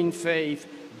firm in faith,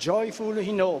 joyful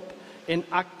in hope, and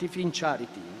active in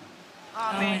charity.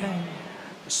 Amen.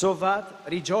 So that,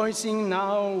 rejoicing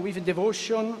now with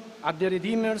devotion at the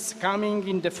Redeemer's coming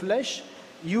in the flesh,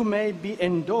 you may be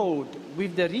endowed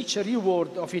with the rich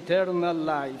reward of eternal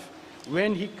life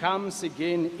when he comes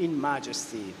again in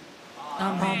majesty.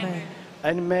 Amen.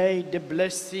 And may the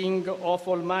blessing of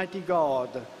Almighty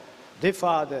God, the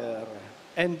Father,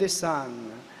 and the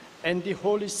Son, and the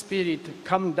Holy Spirit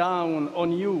come down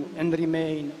on you and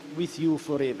remain with you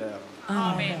forever.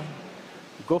 Amen.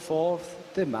 Go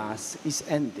forth, the Mass is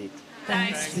ended.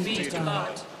 Thanks be to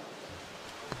God.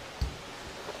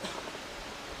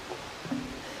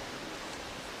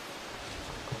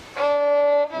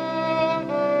 Amen.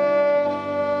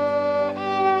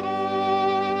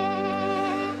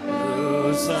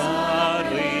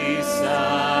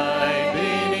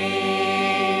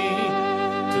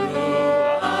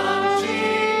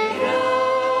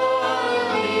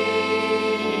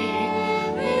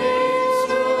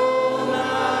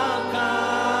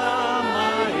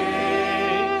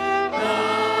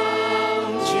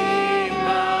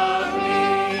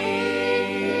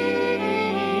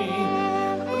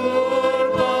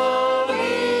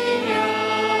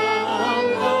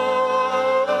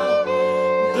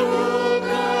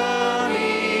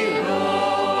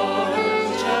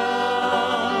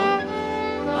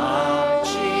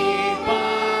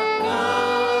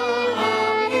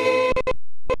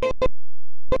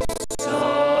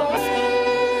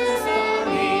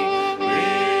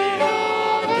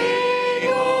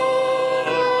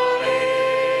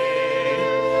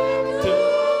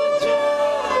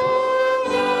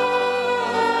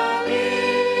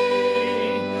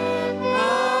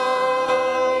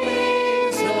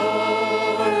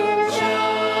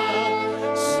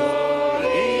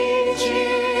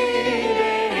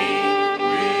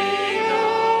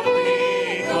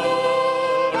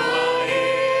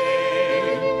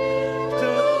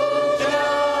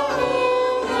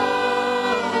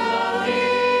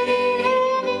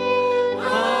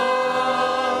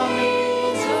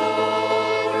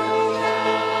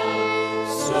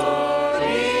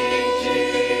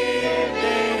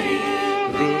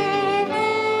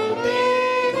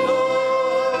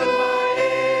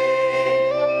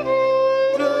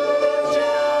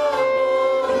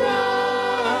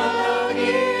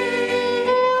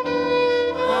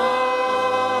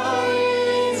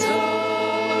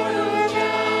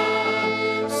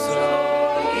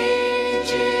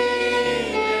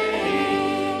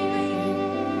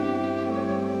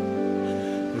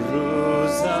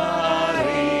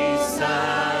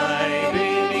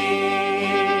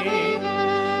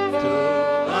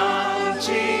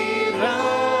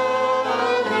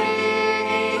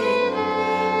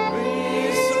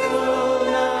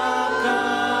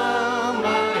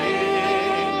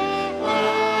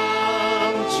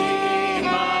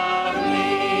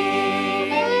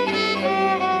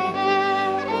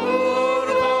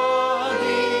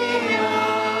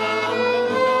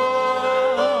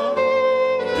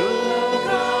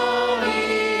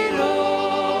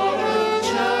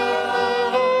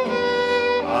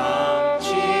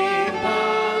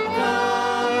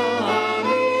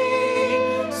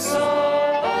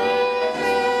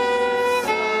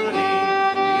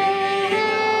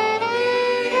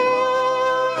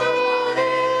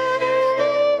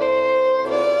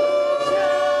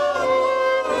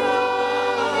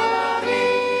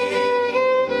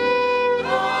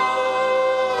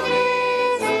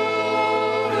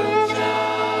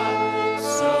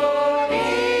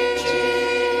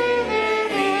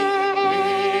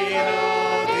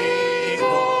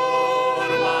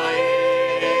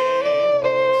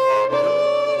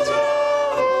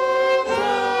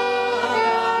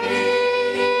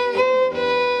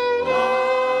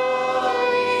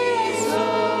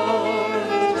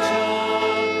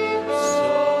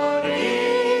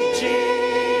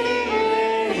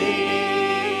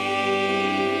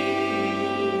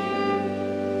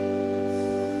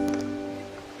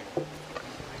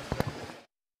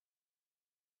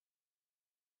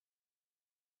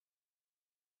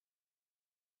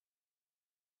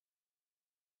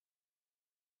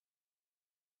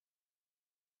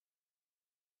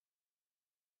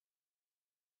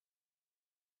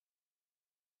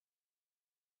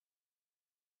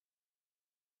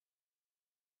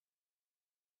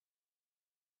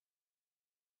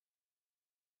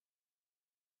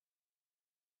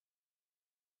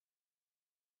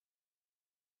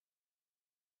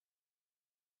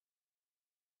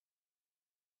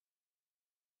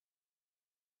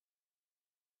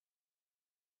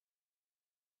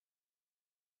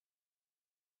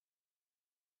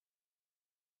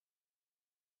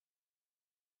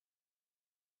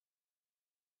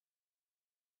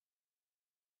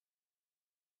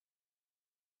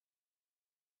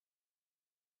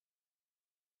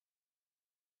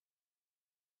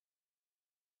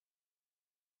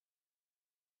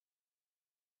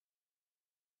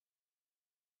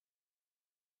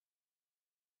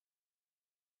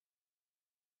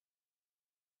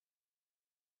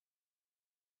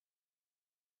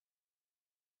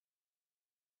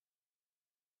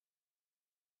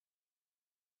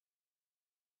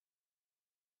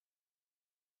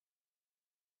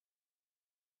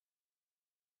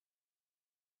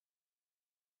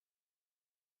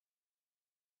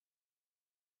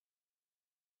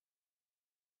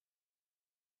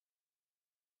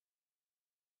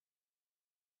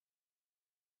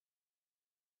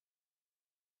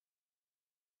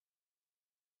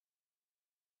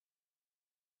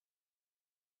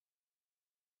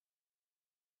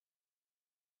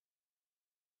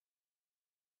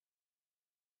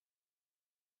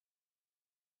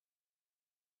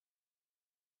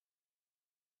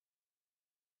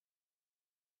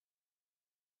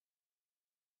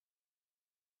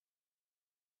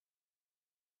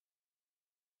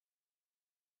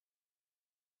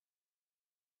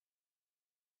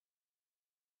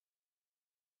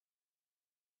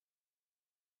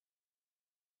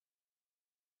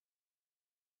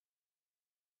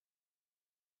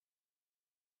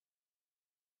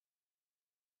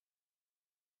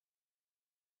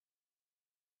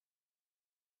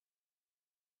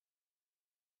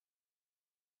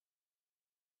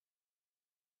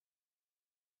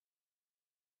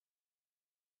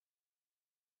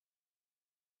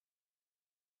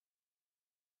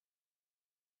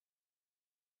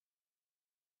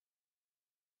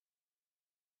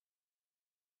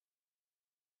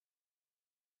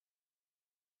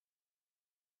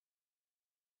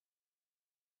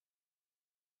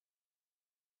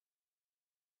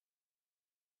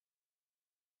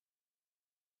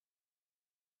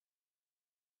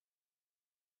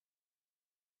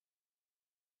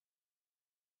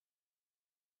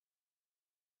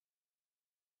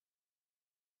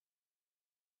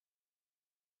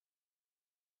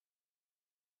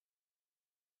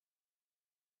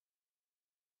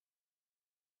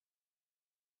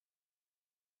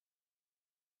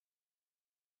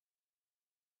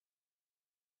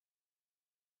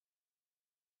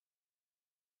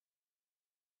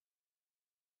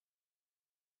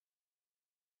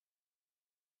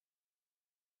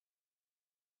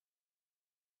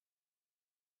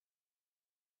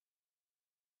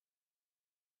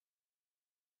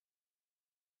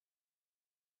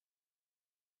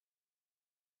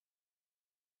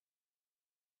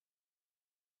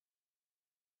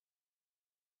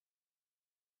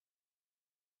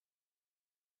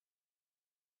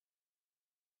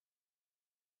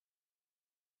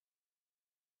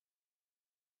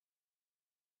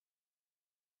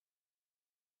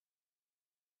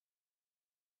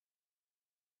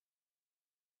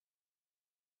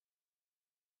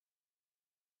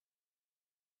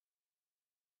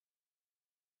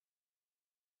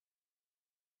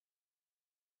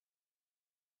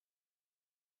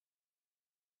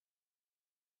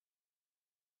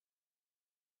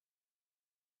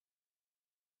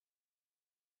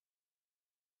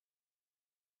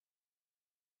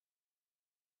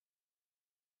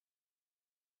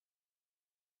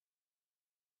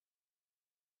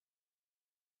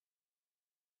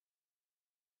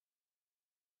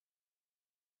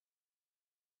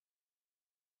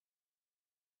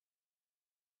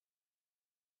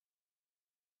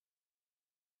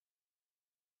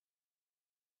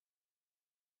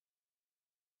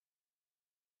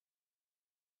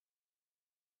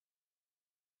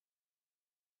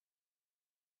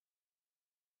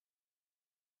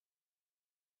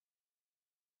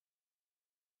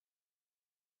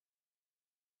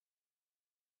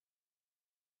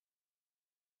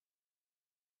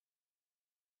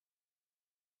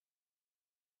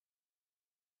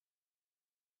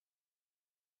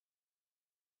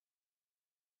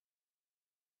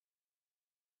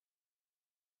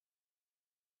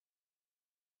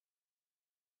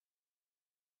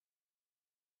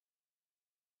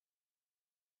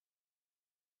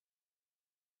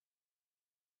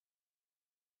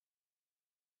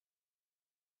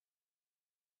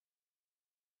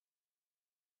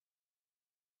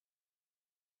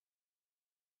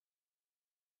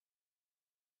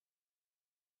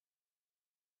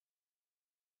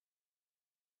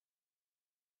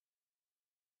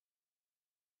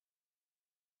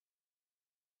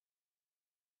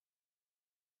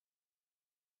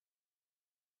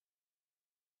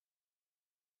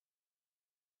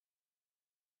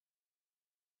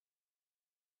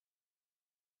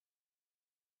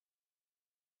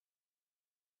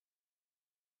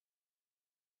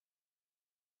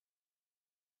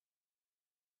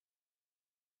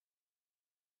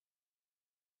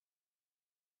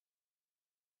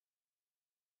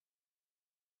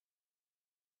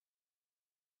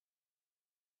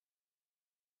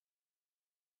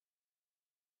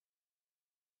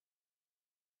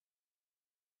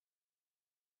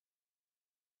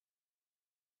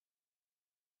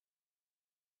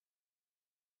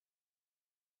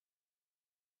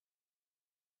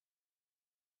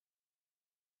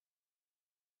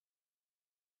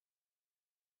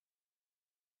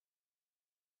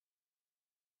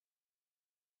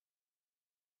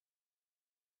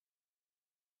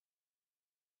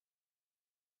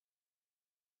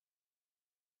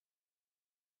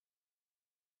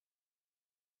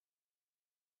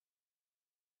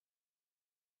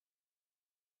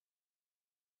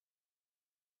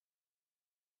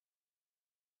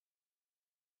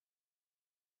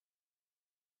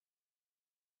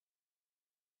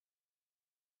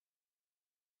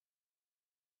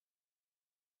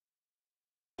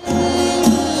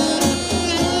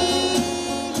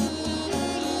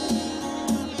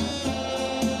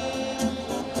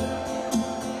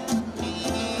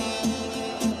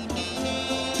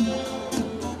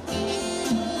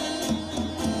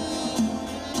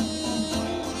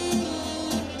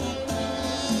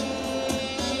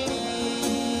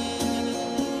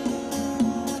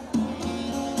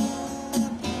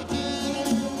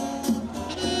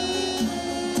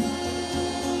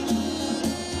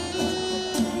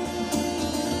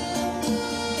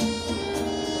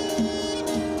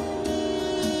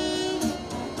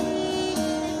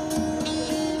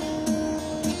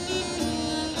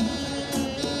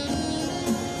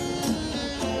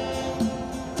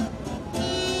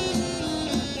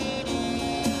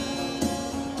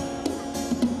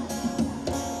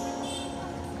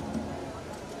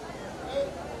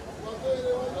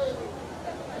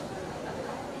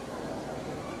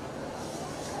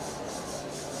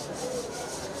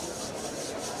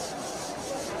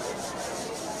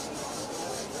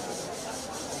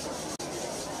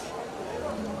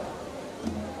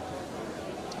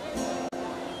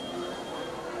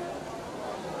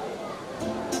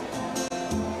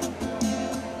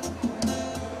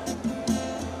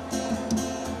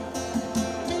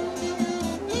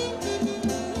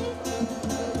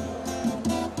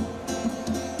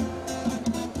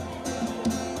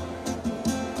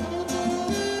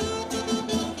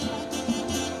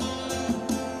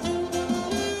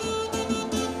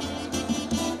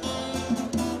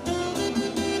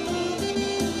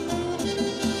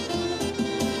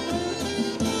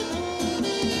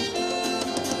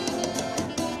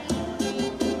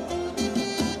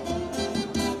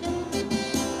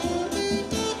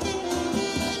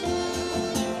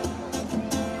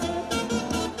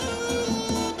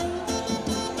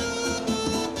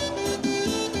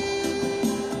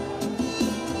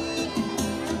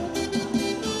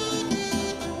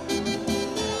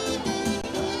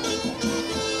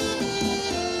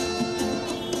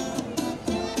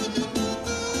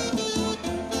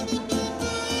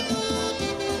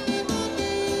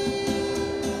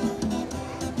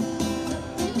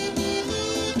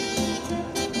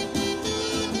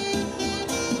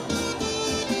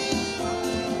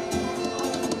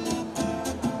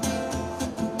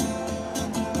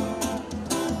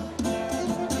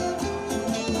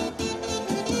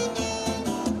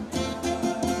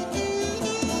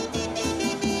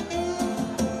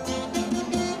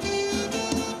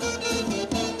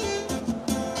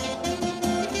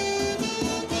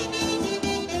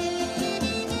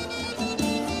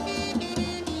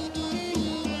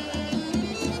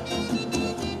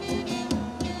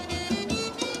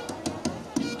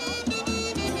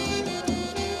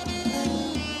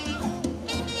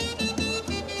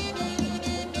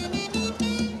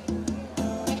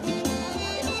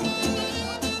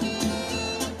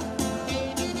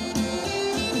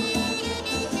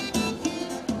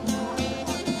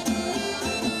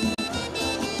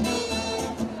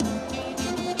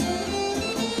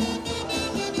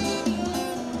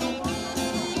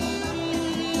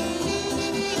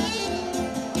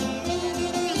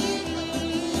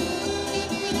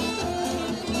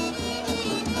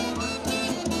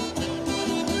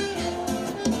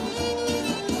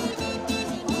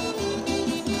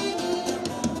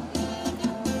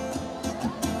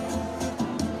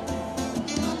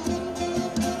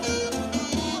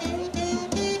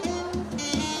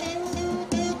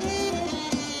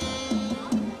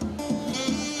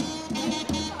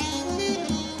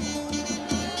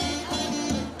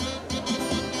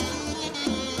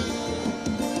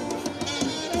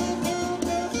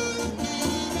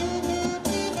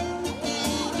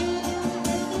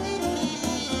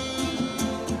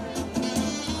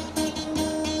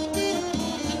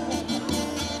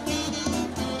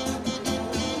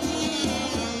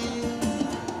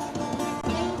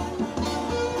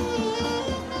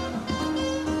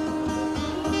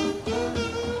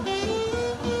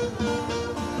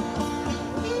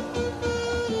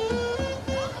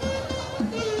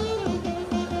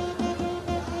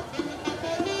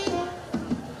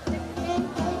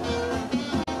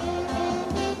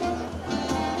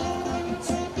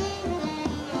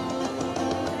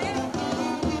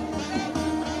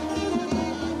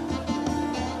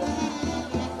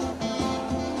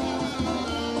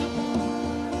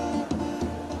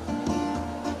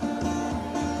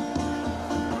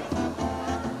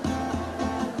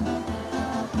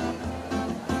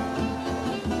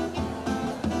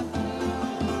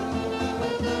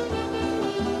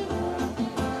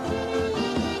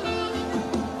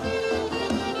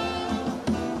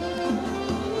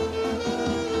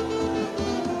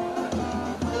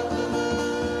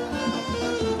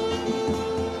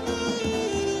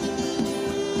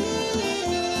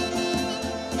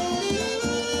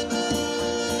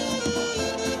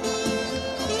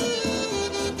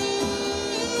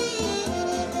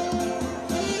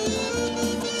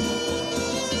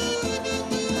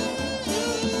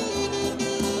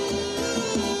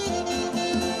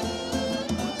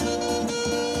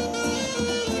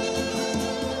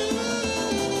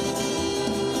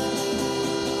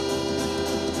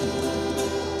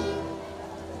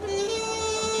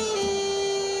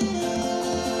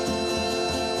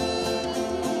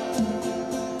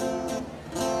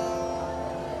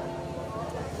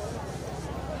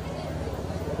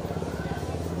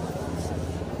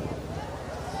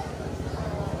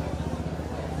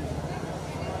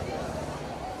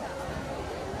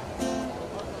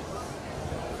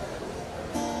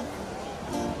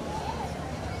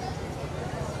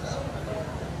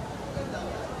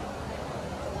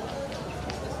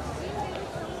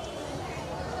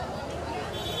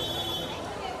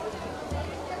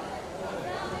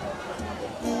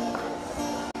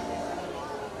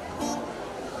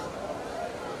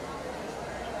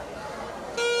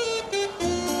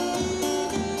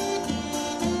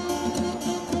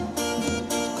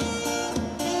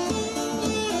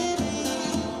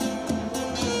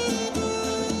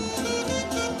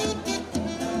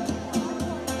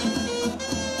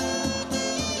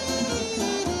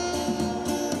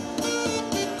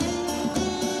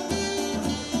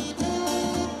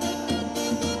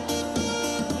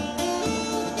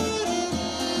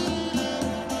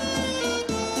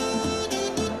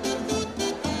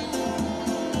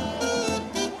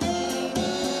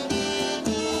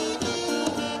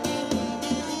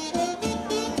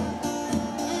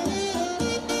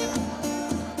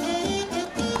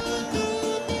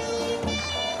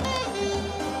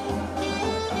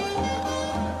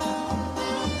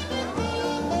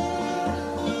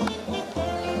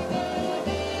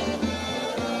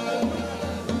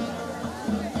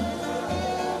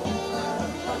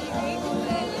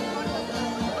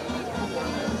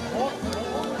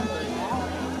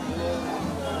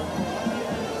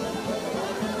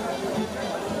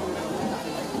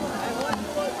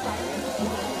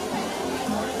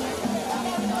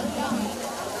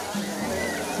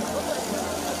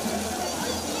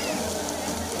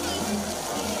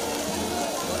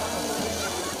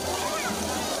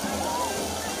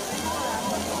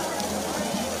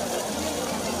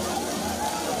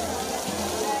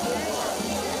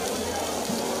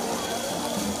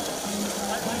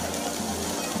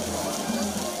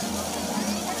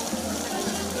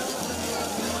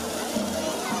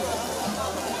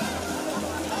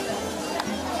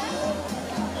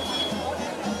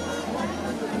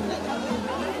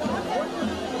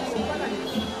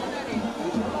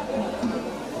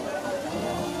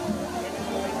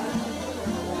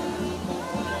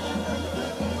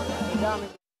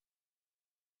 Yeah,